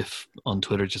posted a GIF on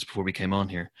Twitter just before we came on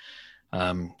here,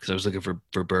 because I was looking for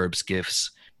Burbs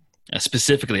GIFs.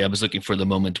 Specifically, I was looking for the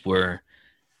moment where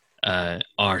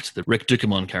Art, the Rick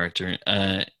Ducommun character,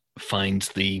 finds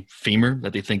the femur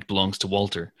that they think belongs to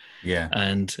Walter. Yeah.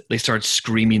 And they start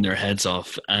screaming their heads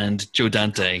off. And Joe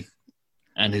Dante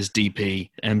and his DP,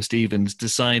 M. Stevens,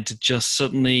 decide to just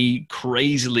suddenly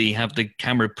crazily have the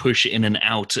camera push in and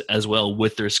out as well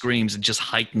with their screams and just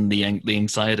heighten the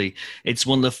anxiety. It's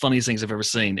one of the funniest things I've ever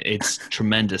seen. It's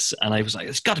tremendous. And I was like,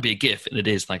 it's got to be a GIF. And it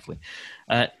is, thankfully.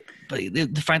 But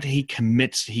the fact that he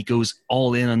commits, he goes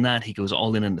all in on that. He goes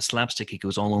all in on the slapstick. He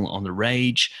goes all on the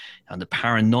rage and the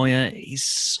paranoia. He's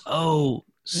so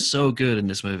good in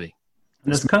this movie.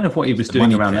 And that's kind of what he was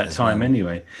doing around that time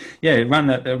anyway. Yeah,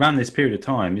 around this period of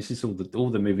time. This is all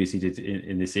the movies he did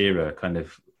in this era, kind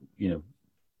of,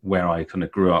 where I kind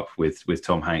of grew up with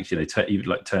Tom Hanks, even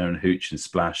like Turner and Hooch and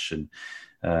Splash and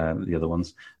the other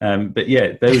ones. But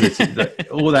yeah, those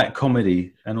all that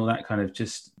comedy and all that kind of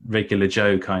just regular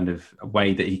Joe kind of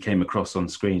way that he came across on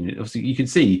screen. Obviously, you can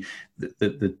see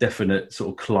the definite sort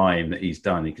of climb that he's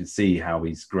done. You can see how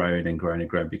he's grown and grown and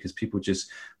grown because people just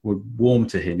were warm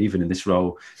to him, even in this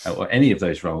role or any of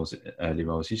those roles, early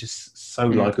roles. He's just so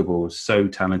likable, so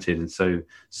talented and so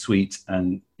sweet.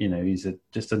 And, he's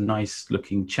just a nice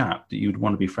looking chap that you'd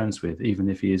want to be friends with, even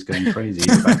if he is going crazy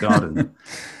in the back garden.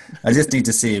 I just need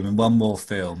to see him in one more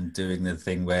film doing the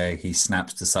thing where he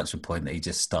snaps to such a point that he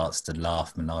just starts to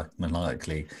laugh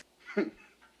maniacally.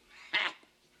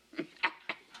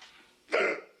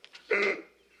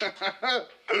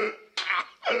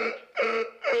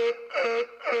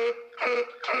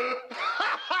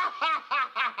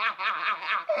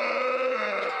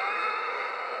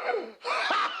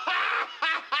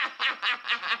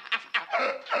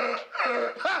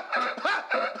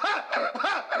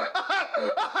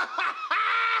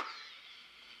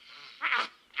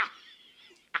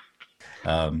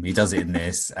 He does it in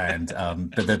this, and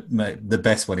but the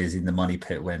best one is in the Money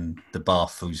Pit when the bar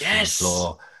falls to the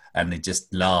floor, and it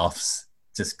just laughs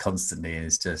just constantly. And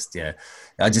it's just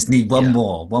I just need one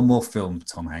more film,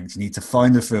 Tom Hanks. You need to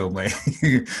find a film where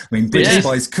British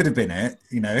Boys could have been it,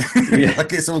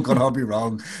 like It's All Gone Horribly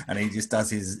Wrong, and he just does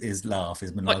his laugh,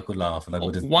 his maniacal laugh, and I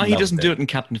would have. Why he doesn't do it in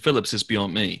Captain Phillips is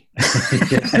beyond me.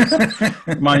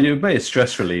 Mind you, it would be a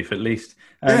stress relief at least.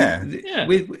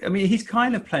 He's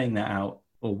kind of playing that out.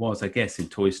 Or was, I guess, in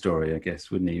Toy Story,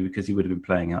 wouldn't he? Because he would have been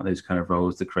playing out those kind of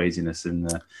roles, the craziness and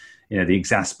the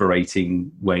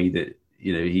exasperating way that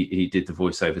he did the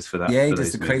voiceovers for that. Yeah, he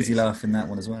does the crazy laugh in that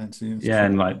one as well too. Yeah,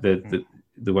 and like the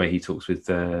way he talks with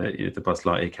the Buzz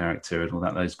Lightyear character and all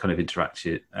that, those kind of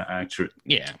interactions.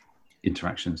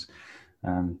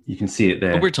 You can see it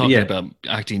there. But we're talking about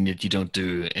acting that you don't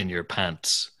do in your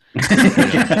pants.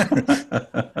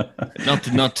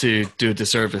 Not to do a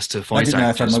disservice to voice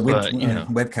actors, but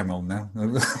webcam on now.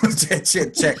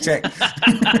 check.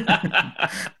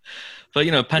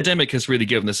 But pandemic has really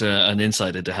given us an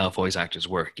insight into how voice actors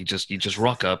work. You just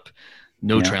rock up,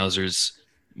 no trousers,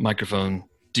 microphone,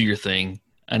 do your thing,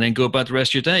 and then go about the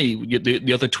rest of your day.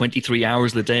 The other 23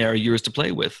 hours of the day are yours to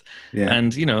play with. Yeah.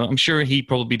 And, I'm sure he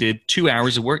probably did 2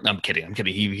 hours of work. No, I'm kidding.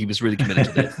 He was really committed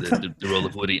to the role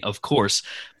of Woody, of course.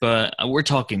 But we're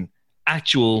talking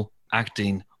actual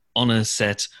acting on a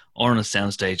set or on a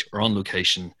soundstage or on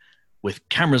location with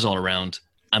cameras all around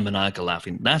and maniacal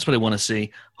laughing. That's what I want to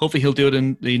see. Hopefully he'll do it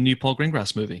in the new Paul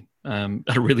Greengrass movie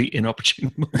at a really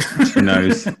inopportune moment. Who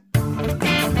knows?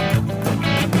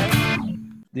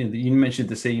 You mentioned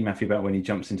the scene, Matthew, about when he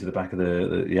jumps into the back of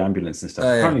the ambulance and stuff.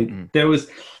 Apparently, there was.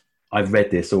 I've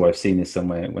read this or I've seen this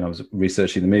somewhere when I was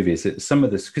researching the movie. Is that some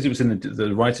of this, because it was in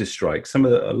the writer's strike, a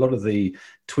lot of the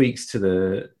tweaks to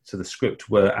the script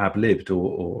were ad-libbed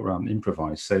or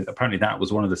improvised. So apparently that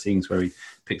was one of the scenes where he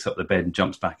picks up the bed and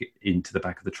jumps back into the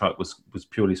back of the truck was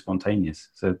purely spontaneous.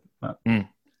 So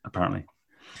apparently.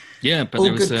 Yeah, but all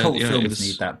there was good cult films it was,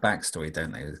 need that backstory,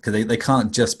 don't they? Because they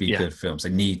can't just be good films. They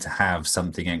need to have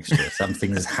something extra.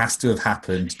 Something that has to have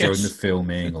happened during the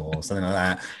filming, or something like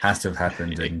that has to have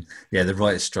happened. And the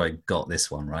writer's strike got this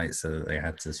one right, so they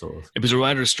had to sort of. It was a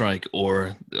writer's strike,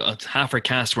 or half our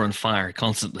cast were on fire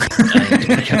constantly, and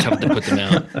we kept having to put them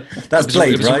out. That's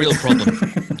Blade, it was right? a real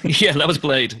problem. Yeah, that was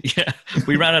Blade. Yeah,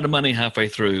 we ran out of money halfway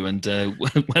through, and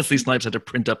Wesley Snipes had to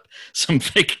print up some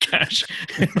fake cash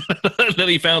that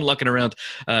he found looking around.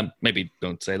 Maybe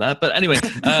don't say that, but anyway.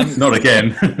 Not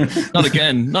again.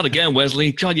 Not again,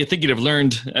 Wesley. God, you'd think you'd have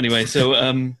learned. Anyway, so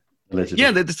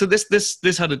so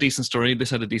this had a decent story.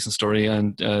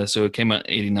 And so it came out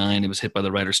in '89. It was hit by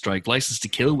the writer's strike. License to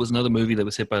Kill was another movie that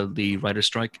was hit by the writer's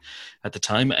strike at the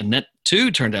time. And Net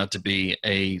 2 turned out to be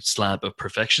a slab of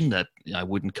perfection that I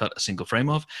wouldn't cut a single frame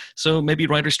of. So maybe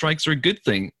writer's strikes are a good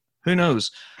thing. Who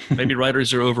knows? Maybe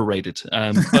writers are overrated.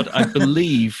 But I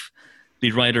believe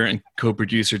the writer and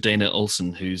co-producer Dana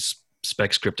Olsen, whose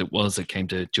spec script it was that came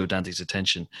to Joe Dante's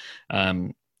attention,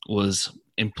 was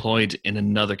employed in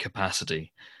another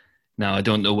capacity. Now, I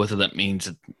don't know whether that means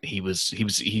that he's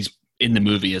in the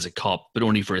movie as a cop, but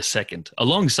only for a second.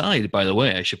 Alongside, by the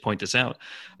way, I should point this out,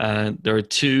 there are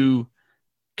two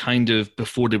kind of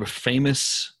before they were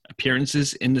famous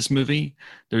appearances in this movie.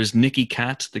 There's Nicky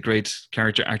Cat, the great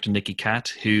character actor Nicky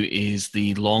Cat, who is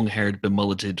the long-haired,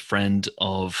 bemulleted friend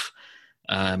of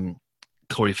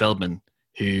Corey Feldman,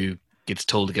 who gets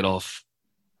told to get off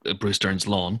Bruce Dern's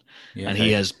lawn, and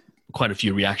he has quite a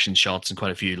few reaction shots and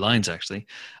quite a few lines, actually.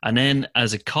 And then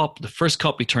as a cop, the first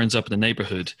cop who turns up in the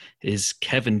neighborhood is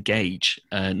Kevin Gage,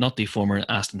 not the former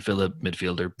Aston Villa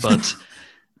midfielder, but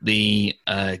the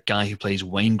guy who plays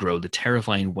Waingro, the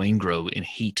terrifying Waingro in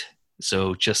Heat.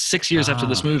 So just 6 years after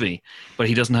this movie, but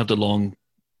he doesn't have the long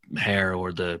hair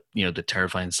or the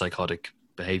terrifying psychotic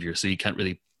behavior, so you can't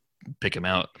really pick him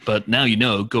out. But now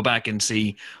go back and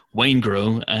see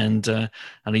Waingro and a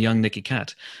young Nicky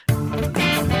Cat.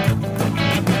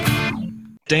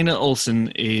 Dana Olsen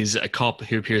is a cop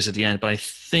who appears at the end, but I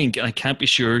think, I can't be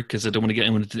sure because I don't want to get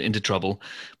anyone into trouble,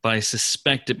 but I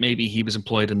suspect that maybe he was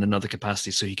employed in another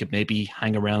capacity so he could maybe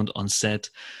hang around on set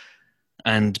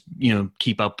and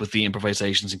keep up with the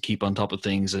improvisations and keep on top of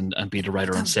things and be the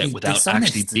writer on set without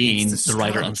actually being the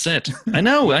writer on set. I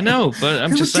know, but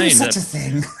I'm just saying that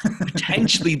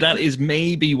potentially that is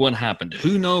maybe what happened.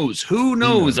 Who knows?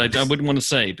 I wouldn't want to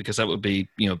say because that would be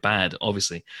bad,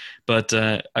 obviously. But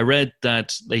I read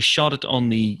that they shot it on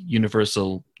the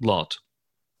Universal lot.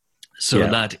 So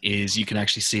that is, you can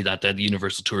actually see that the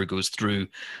Universal tour goes through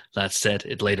that set.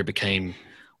 It later became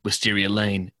Wisteria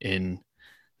Lane in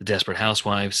The Desperate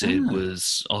Housewives. It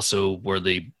was also where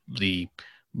the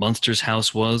Munsters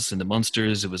house was. In the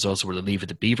Munsters, it was also where the Leave It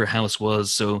to Beaver house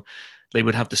was. So they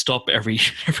would have to stop every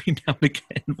now and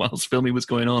again whilst filming was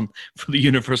going on for the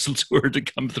Universal tour to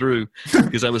come through,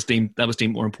 because that was deemed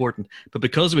more important. But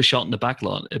because it was shot in the back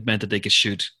lot, it meant that they could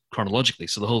shoot chronologically.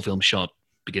 So the whole film shot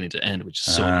beginning to end, which is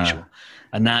so unusual.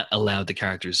 And that allowed the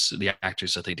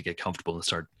actors, I think, to get comfortable and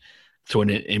start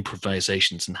throwing in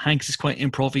improvisations. And Hanks is quite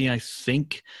improv-y, I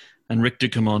think. And Rick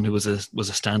Ducommun, who was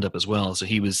a stand-up as well, so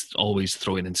he was always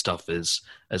throwing in stuff as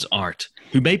art,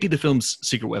 who may be the film's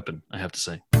secret weapon, I have to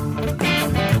say.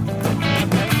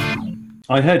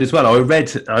 I heard as well. I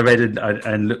read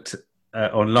and looked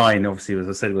online. Obviously, as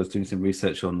I said, I was doing some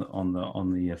research on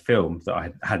the film that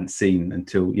I hadn't seen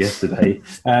until yesterday.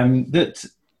 That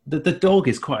the dog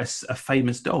is quite a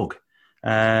famous dog.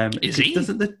 Is he?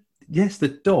 Yes, the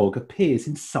dog appears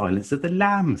in Silence of the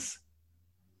Lambs.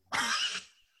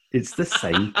 It's the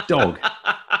same dog.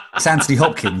 It's Anthony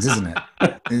Hopkins, isn't it?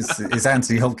 It's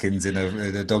Anthony Hopkins in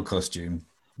a dog costume.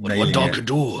 One dog can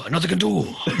do, another can do.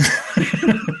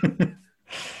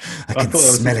 I can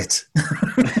smell it.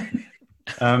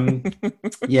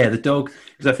 The dog.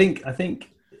 Because I think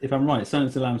if I'm right,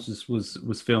 Silence of the Lambs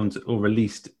was filmed or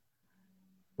released,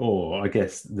 I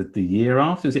guess the year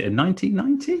after. Was it in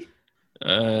 1990?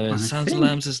 Silence of the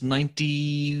Lambs is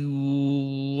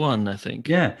 91, I think.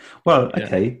 Yeah. Well,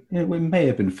 okay. Yeah, we may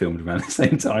have been filmed around the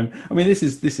same time. I mean, this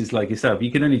is like yourself.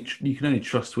 You can only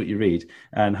trust what you read,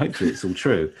 and hopefully it's all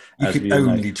true. You can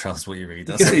only trust what you read.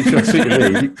 You can only trust what you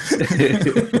read.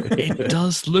 It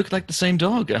does look like the same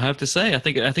dog, I have to say. I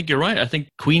think you're right. I think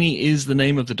Queenie is the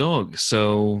name of the dog.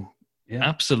 So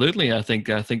absolutely, I think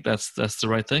that's the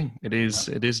right thing. It is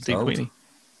indeed Queenie.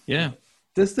 Yeah.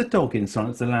 Does the dog in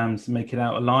Silence of the Lambs make it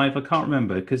out alive? I can't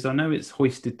remember because I know it's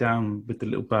hoisted down with the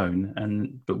little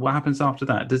bone. But what happens after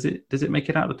that? Does it make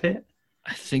it out of the pit?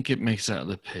 I think it makes it out of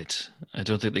the pit. I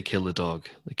don't think they kill the dog.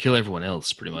 They kill everyone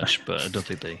else pretty much, but I don't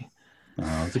think they.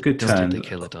 Oh, it's a good Doesn't turn. they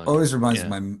kill a dog? Always reminds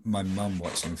my mum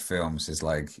watching films is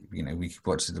like, we could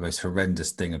watch the most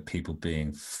horrendous thing of people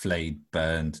being flayed,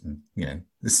 burned, and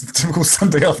this is a typical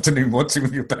Sunday afternoon watching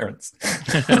with your parents.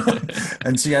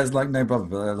 And she has like no problem,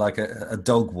 but like a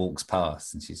dog walks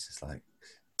past and she's just like,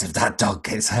 if that dog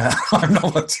gets hurt, I'm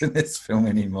not watching this film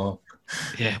anymore.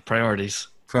 Yeah, priorities.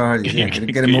 Yeah,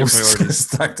 get them all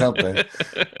stacked up there.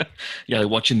 Yeah, like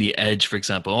watching The Edge, for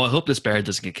example. Oh, I hope this bear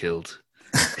doesn't get killed.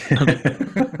 We're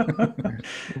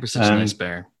such a nice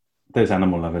bear. Those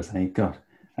animal lovers, hey God.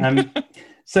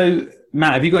 So,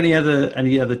 Matt, have you got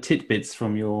any other tidbits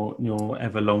from your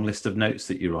ever long list of notes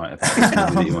that you write about this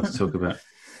movie that you want to talk about?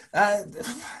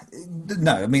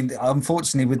 No, I mean,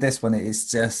 unfortunately, with this one, it's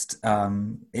just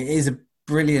it is a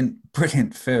brilliant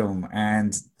film,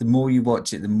 and the more you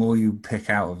watch it, the more you pick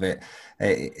out of it.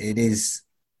 It is,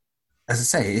 as I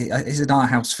say, it's an art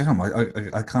house film.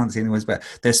 I can't see any ways better.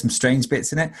 There's some strange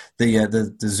bits in it.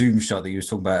 The zoom shot that you were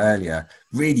talking about earlier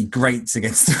really grates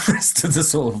against the rest of the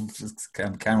sort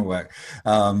of camera work,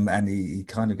 and you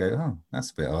kind of go, oh,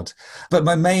 that's a bit odd. But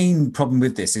my main problem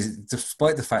with this is,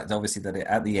 despite the fact, obviously, that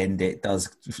at the end it does,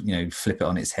 flip it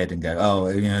on its head and go, oh,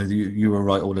 you were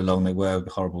right all along. They were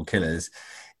horrible killers.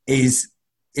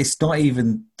 It's not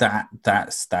even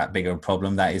that's that big of a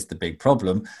problem. That is the big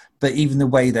problem. But even the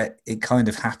way that it kind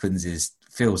of happens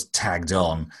feels tagged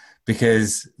on,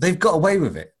 because they've got away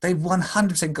with it. They've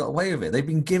 100% got away with it. They've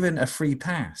been given a free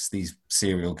pass, these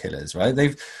serial killers, right?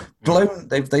 They've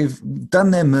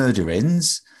done their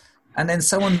murderings, and then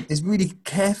someone is really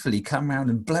carefully come around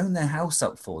and blown their house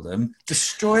up for them,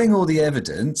 destroying all the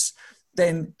evidence,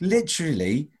 then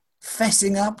literally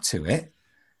fessing up to it.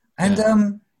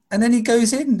 And then he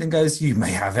goes in and goes, you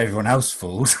may have everyone else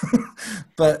fooled,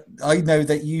 but I know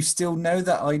that you still know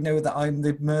that I know that I'm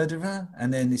the murderer.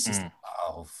 And then it's just,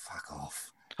 oh, fuck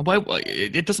off. Why?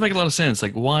 It doesn't make a lot of sense.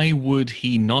 Like, why would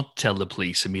he not tell the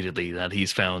police immediately that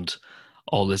he's found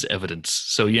all this evidence?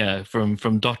 So yeah, from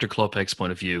Dr. Klopek's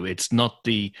point of view, it's not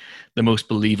the most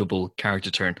believable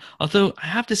character turn. Although I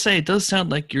have to say, it does sound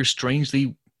like you're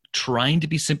strangely trying to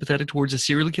be sympathetic towards the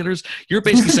serial killers. You're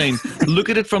basically saying, look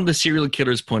at it from the serial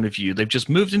killer's point of view. They've just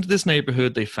moved into this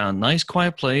neighborhood. They found nice,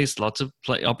 quiet place, lots of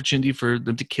opportunity for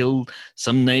them to kill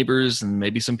some neighbors and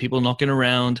maybe some people knocking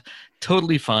around.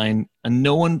 Totally fine. And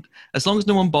no one, as long as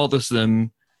no one bothers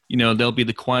them, they'll be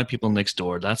the quiet people next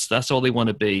door. That's all they want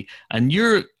to be. And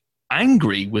you're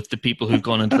angry with the people who've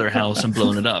gone into their house and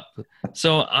blown it up.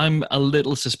 So I'm a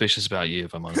little suspicious about you,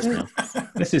 if I'm honest now.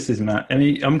 This is Matt,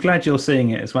 and I'm glad you're seeing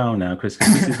it as well now, Chris,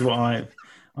 because this is what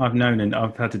I've known and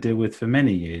I've had to deal with for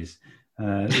many years.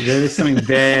 There is something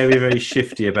very, very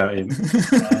shifty about him,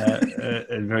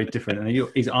 and very different. And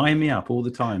he's eyeing me up all the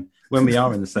time when we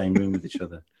are in the same room with each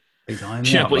other.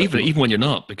 Yeah, well, even when you're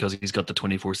not, because he's got the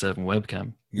 24/7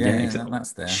 webcam. Yeah, exactly.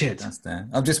 That's there. Shit. That's there.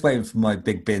 I'm just waiting for my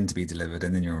big bin to be delivered,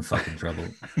 and then you're in fucking trouble.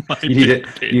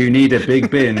 You need a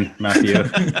big bin, Matthew.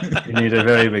 You need a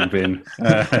very big bin.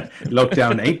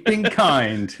 Lockdown ain't been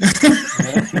kind.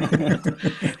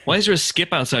 Why is there a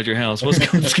skip outside your house? What's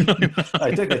going on?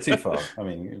 I don't go too far. I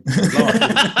mean,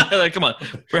 like, come on,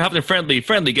 we're having a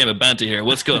friendly game of banter here.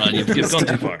 What's going on? You've gone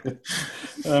too far.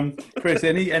 Chris,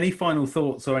 any final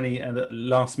thoughts or any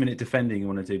last minute defending you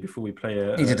want to do before we play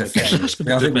a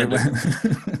defend.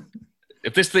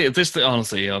 If this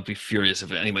honestly, I'll be furious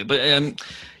if it anyway. But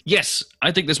yes,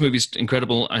 I think this movie's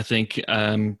incredible. I think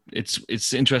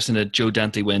it's interesting that Joe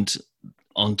Dante went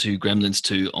onto Gremlins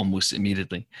 2 almost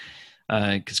immediately,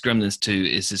 because Gremlins 2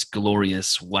 is this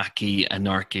glorious, wacky,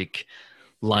 anarchic,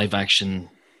 live action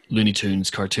Looney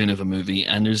Tunes cartoon of a movie,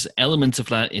 and there's elements of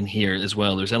that in here as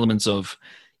well. There's elements of,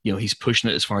 he's pushing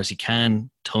it as far as he can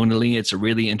tonally. It's a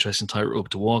really interesting tightrope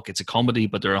to walk. It's a comedy,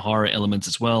 but there are horror elements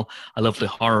as well. I love the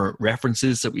horror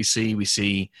references that we see. We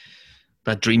see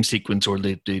that dream sequence, or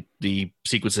the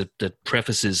sequence that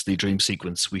prefaces the dream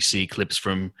sequence. We see clips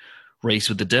from Race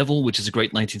with the Devil, which is a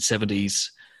great 1970s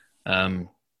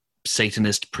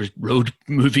Satanist road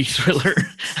movie thriller,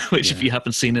 which if you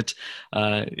haven't seen it,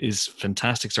 is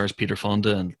fantastic. Stars Peter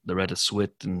Fonda and Loretta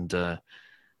Swit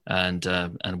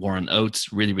and Warren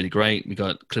Oates. Really, really great. We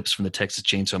got clips from the Texas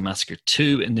Chainsaw Massacre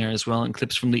 2 in there as well, and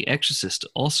clips from The Exorcist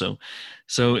also.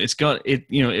 So it's got it.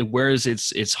 It wears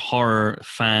its horror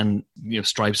fan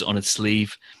stripes on its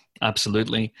sleeve.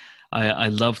 Absolutely. I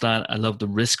love that. I love the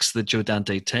risks that Joe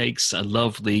Dante takes. I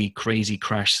love the crazy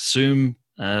crash zoom,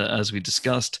 as we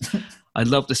discussed. I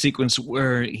love the sequence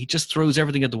where he just throws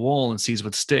everything at the wall and sees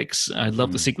what sticks. I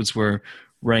love the sequence where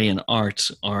Ray and Art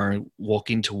are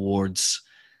walking towards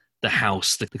the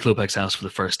house, the Klopek's house, for the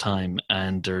first time,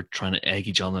 and they're trying to egg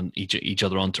each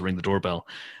other on to ring the doorbell.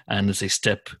 And as they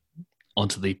step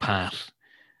onto the path,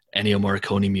 Ennio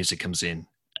Morricone music comes in.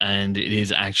 And it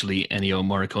is actually Ennio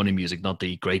Morricone music, not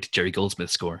the great Jerry Goldsmith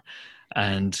score.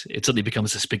 And it suddenly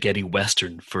becomes a spaghetti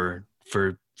western for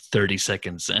 30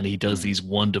 seconds. And he does these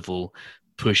wonderful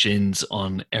push-ins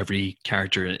on every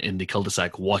character in the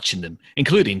cul-de-sac, watching them,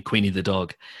 including Queenie the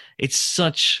dog. It's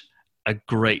such a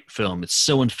great film. It's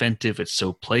so inventive. It's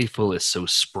so playful. It's so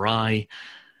spry.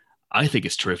 I think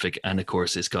it's terrific. And of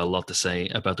course, it's got a lot to say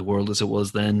about the world as it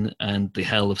was then and the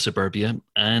hell of suburbia.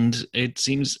 And it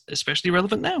seems especially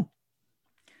relevant now.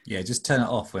 Yeah, just turn it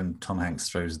off when Tom Hanks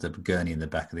throws the gurney in the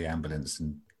back of the ambulance,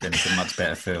 and then it's a much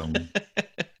better film.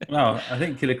 Well, I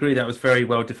think you'll agree that was very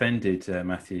well defended,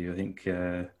 Matthew. I think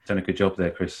done a good job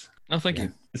there, Chris. Oh, thank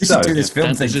you. You should do this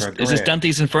film thing is this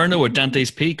Dante's Inferno or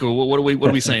Dante's Peak, or what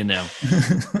are we saying now?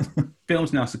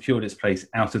 Film's now secured its place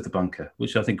out of the bunker,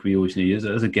 which I think we always need.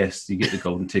 As a guest, you get the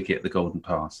golden ticket, the golden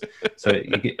pass. So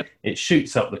it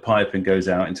shoots up the pipe and goes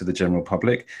out into the general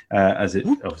public, as it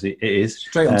obviously it is.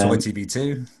 Straight onto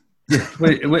ITV2. Yeah,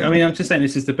 I mean, I'm just saying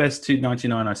this is the best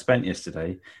 $2.99 I spent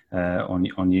yesterday on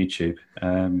YouTube.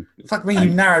 Fuck me, you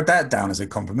narrowed that down as a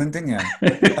compliment, didn't you?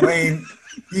 I mean,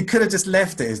 you could have just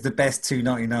left it as the best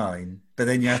 $2.99, but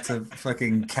then you had to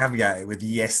fucking caveat it with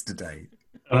yesterday.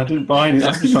 And I didn't buy it.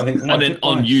 I'm just trying to think. And then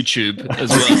on YouTube as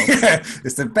well. Yeah,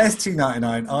 it's the best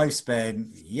 $2.99 I've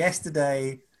spent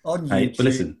yesterday on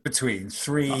YouTube between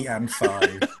 3 and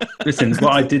 5. Listen,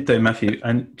 what I did though, Matthew,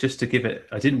 and just to give it,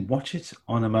 I didn't watch it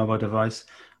on a mobile device.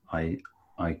 I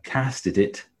casted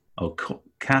it or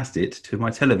cast it to my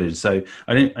television. So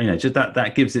I didn't, just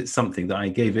that gives it something that I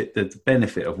gave it the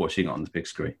benefit of watching it on the big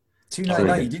screen.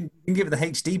 $2.99. You didn't give it the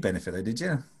HD benefit though, did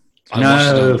you?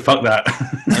 No, fuck that.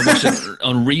 I watched it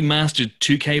on remastered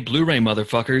 2K Blu-ray,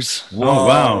 motherfuckers. Whoa. Oh,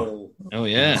 wow. Oh,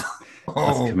 yeah.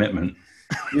 That's a commitment.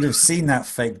 You'd have seen that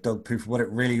fake dog poo for what it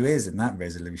really is in that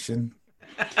resolution.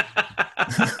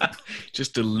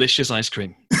 Just delicious ice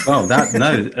cream. Oh,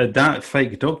 that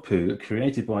fake dog poo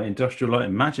created by Industrial Light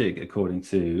and Magic, according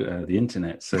to the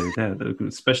internet. So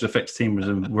the special effects team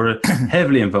were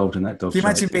heavily involved in that dog. Can you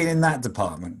imagine being in that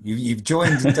department? You've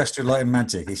joined Industrial Light and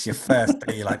Magic. It's your first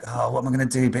day. You're like, oh, what am I going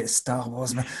to do? A bit of Star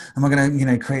Wars. Am I going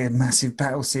to, create a massive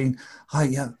battle scene? Oh,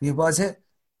 yeah. What is it?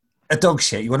 A dog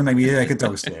shit. You want to make me like a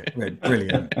dog shit?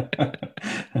 Brilliant.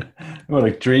 What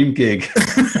a dream gig.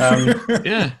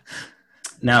 Yeah.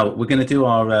 Now, we're going to do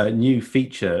our new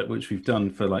feature, which we've done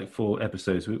for like 4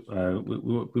 episodes. We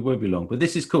won't be long, but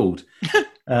this is called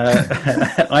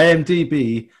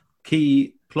IMDb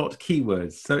plot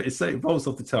keywords. So it rolls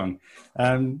off the tongue.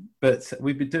 But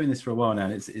we've been doing this for a while now,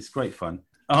 and it's great fun.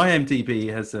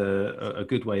 IMDb has a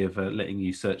good way of letting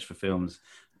you search for films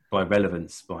by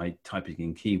relevance by typing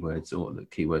in keywords or the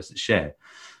keywords that share.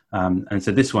 And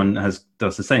so this one does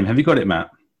the same. Have you got it, Matt?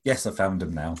 Yes, I found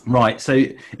them now. Right, so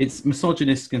it's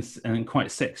misogynistic and quite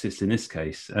sexist in this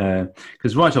case,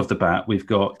 because right off the bat, we've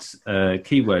got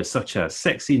keywords such as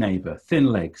sexy neighbour, thin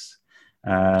legs,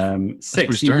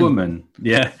 sexy woman,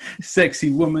 sexy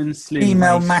woman, slim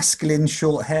female, waist. masculine,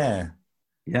 short hair.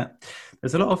 Yeah,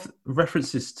 there's a lot of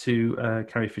references to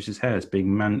Carrie Fisher's hair as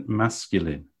being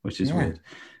masculine, which is weird.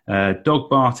 Dog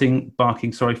barking,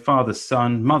 father,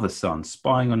 son, mother, son,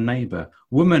 spying on neighbour,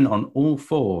 woman on all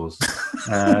fours,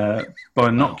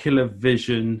 binocular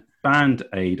vision,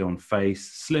 band-aid on face,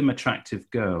 slim,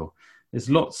 attractive girl. There's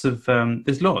lots.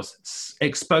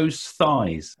 Exposed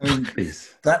thighs.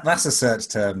 Please. That's a search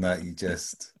term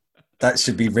that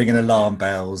should be ringing alarm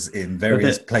bells in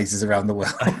various places around the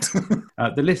world.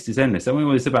 The list is endless. I mean,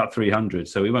 it's about 300,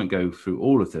 so we won't go through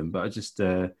all of them, but I just...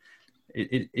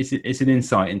 It's an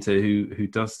insight into who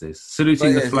does this.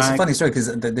 Saluting the flag. It's a funny story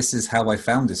because this is how I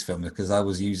found this film, because I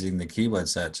was using the keyword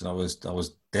search and I was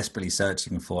desperately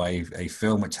searching for a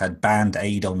film which had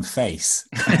band-aid on face,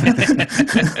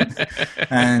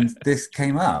 and this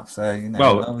came up. So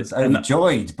I was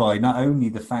overjoyed by not only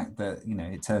the fact that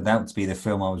it turned out to be the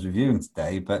film I was reviewing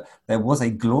today, but there was a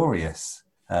glorious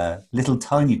little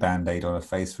tiny band-aid on her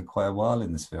face for quite a while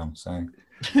in this film. So.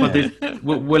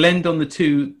 We'll end on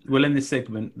We'll end this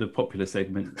segment, the popular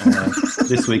segment,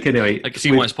 this week. Anyway, I can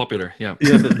see why it's popular. Yeah.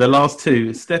 The last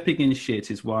 2, stepping in shit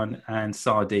is one, and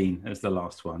sardine as the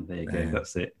last one. There you go.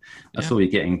 That's it. That's all you're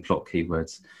getting. Plot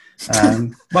keywords. I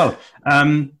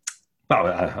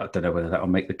don't know whether that will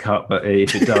make the cut, but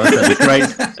if it does, that'd be great.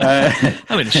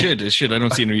 I mean, it should. I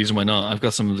don't see any reason why not. I've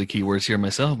got some of the keywords here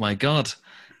myself. My God,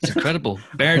 it's incredible.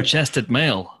 Bare-chested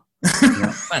male.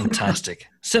 Fantastic.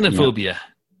 Xenophobia.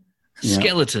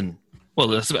 Skeleton.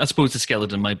 Well, I suppose the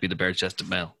skeleton might be the bare-chested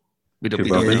male. We don't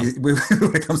know. When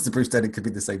it comes to Bruce Dern, it could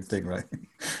be the same thing, right?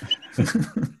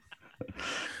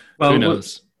 Who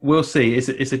knows? we'll see.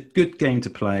 It's a good game to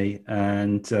play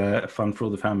and fun for all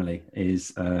the family.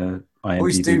 Is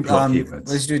IMDb plot keywords. What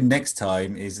we should do next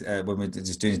time is when we're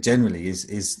just doing it generally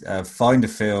is find a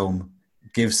film,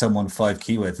 give someone 5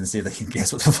 keywords, and see if they can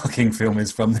guess what the fucking film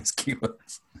is from those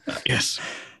keywords. Yes.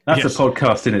 That's a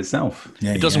podcast in itself.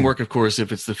 Yeah, it doesn't work, of course,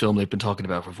 if it's the film they've been talking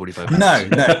about for 45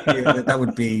 minutes. No, that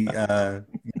would be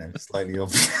slightly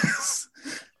obvious.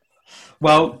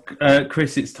 Well,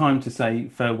 Chris, it's time to say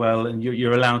farewell, and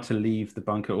you're allowed to leave the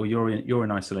bunker, or you're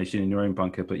in isolation in your own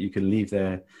bunker, but you can leave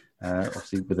there,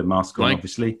 obviously with a mask on.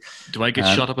 Obviously, do I get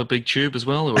shot up a big tube as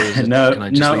well, or can I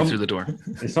just leave through the door?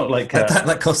 It's not like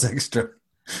that costs extra.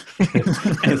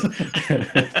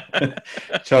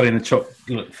 Charlie and the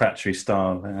Chocolate Factory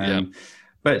style.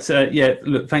 But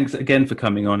look, thanks again for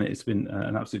coming on. It's been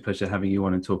an absolute pleasure having you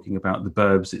on and talking about the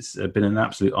Burbs. It's been an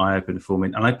absolute eye-opener for me,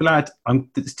 and I'm glad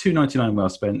it's $2.99 well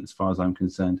spent as far as I'm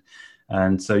concerned.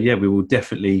 And so we will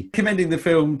definitely commending the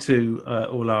film to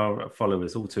all our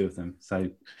followers, all 2 of them. So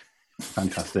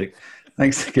fantastic.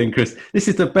 Thanks again, Chris. This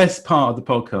is the best part of the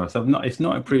podcast. It's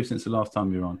not improved since the last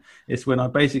time you were on. It's when I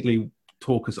basically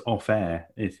talk us off air,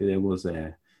 if there was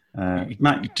air.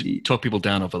 Matt, you talk people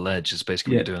down off a ledge is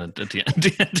basically what you're doing at the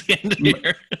end of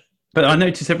here. But I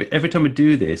notice every time I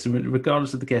do this,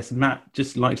 regardless of the guest, Matt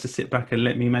just likes to sit back and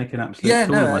let me make an absolute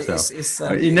fool of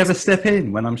myself. You never step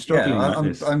in when I'm struggling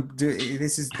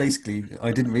this is basically,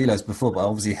 I didn't realise before, but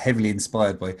obviously heavily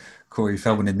inspired by Corey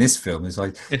Feldman in this film. It's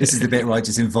like, this is the bit where I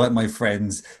just invite my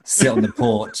friends, sit on the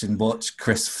porch and watch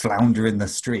Chris flounder in the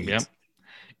street. Yep.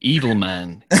 Evil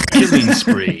man, killing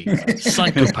spree,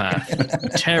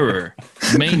 psychopath, terror,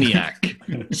 maniac,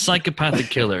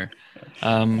 psychopathic killer.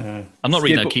 I'm not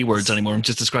reading out keywords anymore. I'm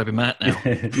just describing Matt now.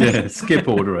 Skip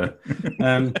orderer.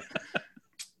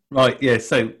 Right, yeah.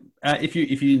 So if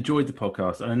you enjoyed the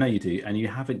podcast, and I know you do, and you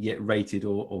haven't yet rated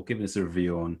or given us a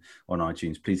review on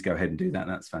iTunes, please go ahead and do that.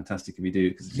 That's fantastic if you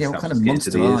do. What kind of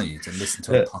monster are you to listen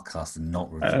to a podcast and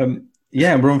not review?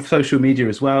 We're on social media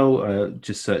as well.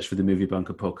 Just search for the Movie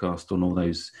Bunker podcast on all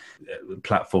those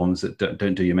platforms that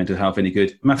don't do your mental health any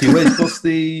good. Matthew, what's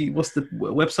the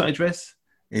website address?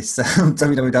 It's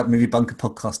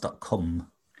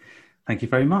www.moviebunkerpodcast.com. Thank you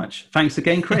very much. Thanks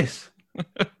again, Chris.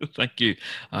 Thank you.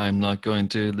 I'm not going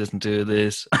to listen to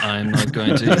this. I'm not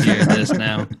going to hear this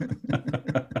now.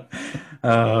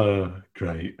 Oh,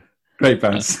 great. Great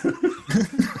banter.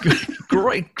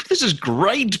 Great. This is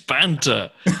great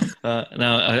banter.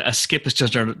 Now, a skip has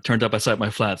just turned up outside my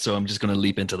flat, so I'm just going to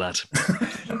leap into that.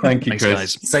 Thank you, Thanks, Chris.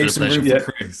 guys. Save some room for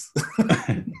Chris.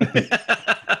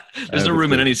 There's no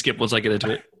room in any skip once I get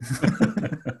into it.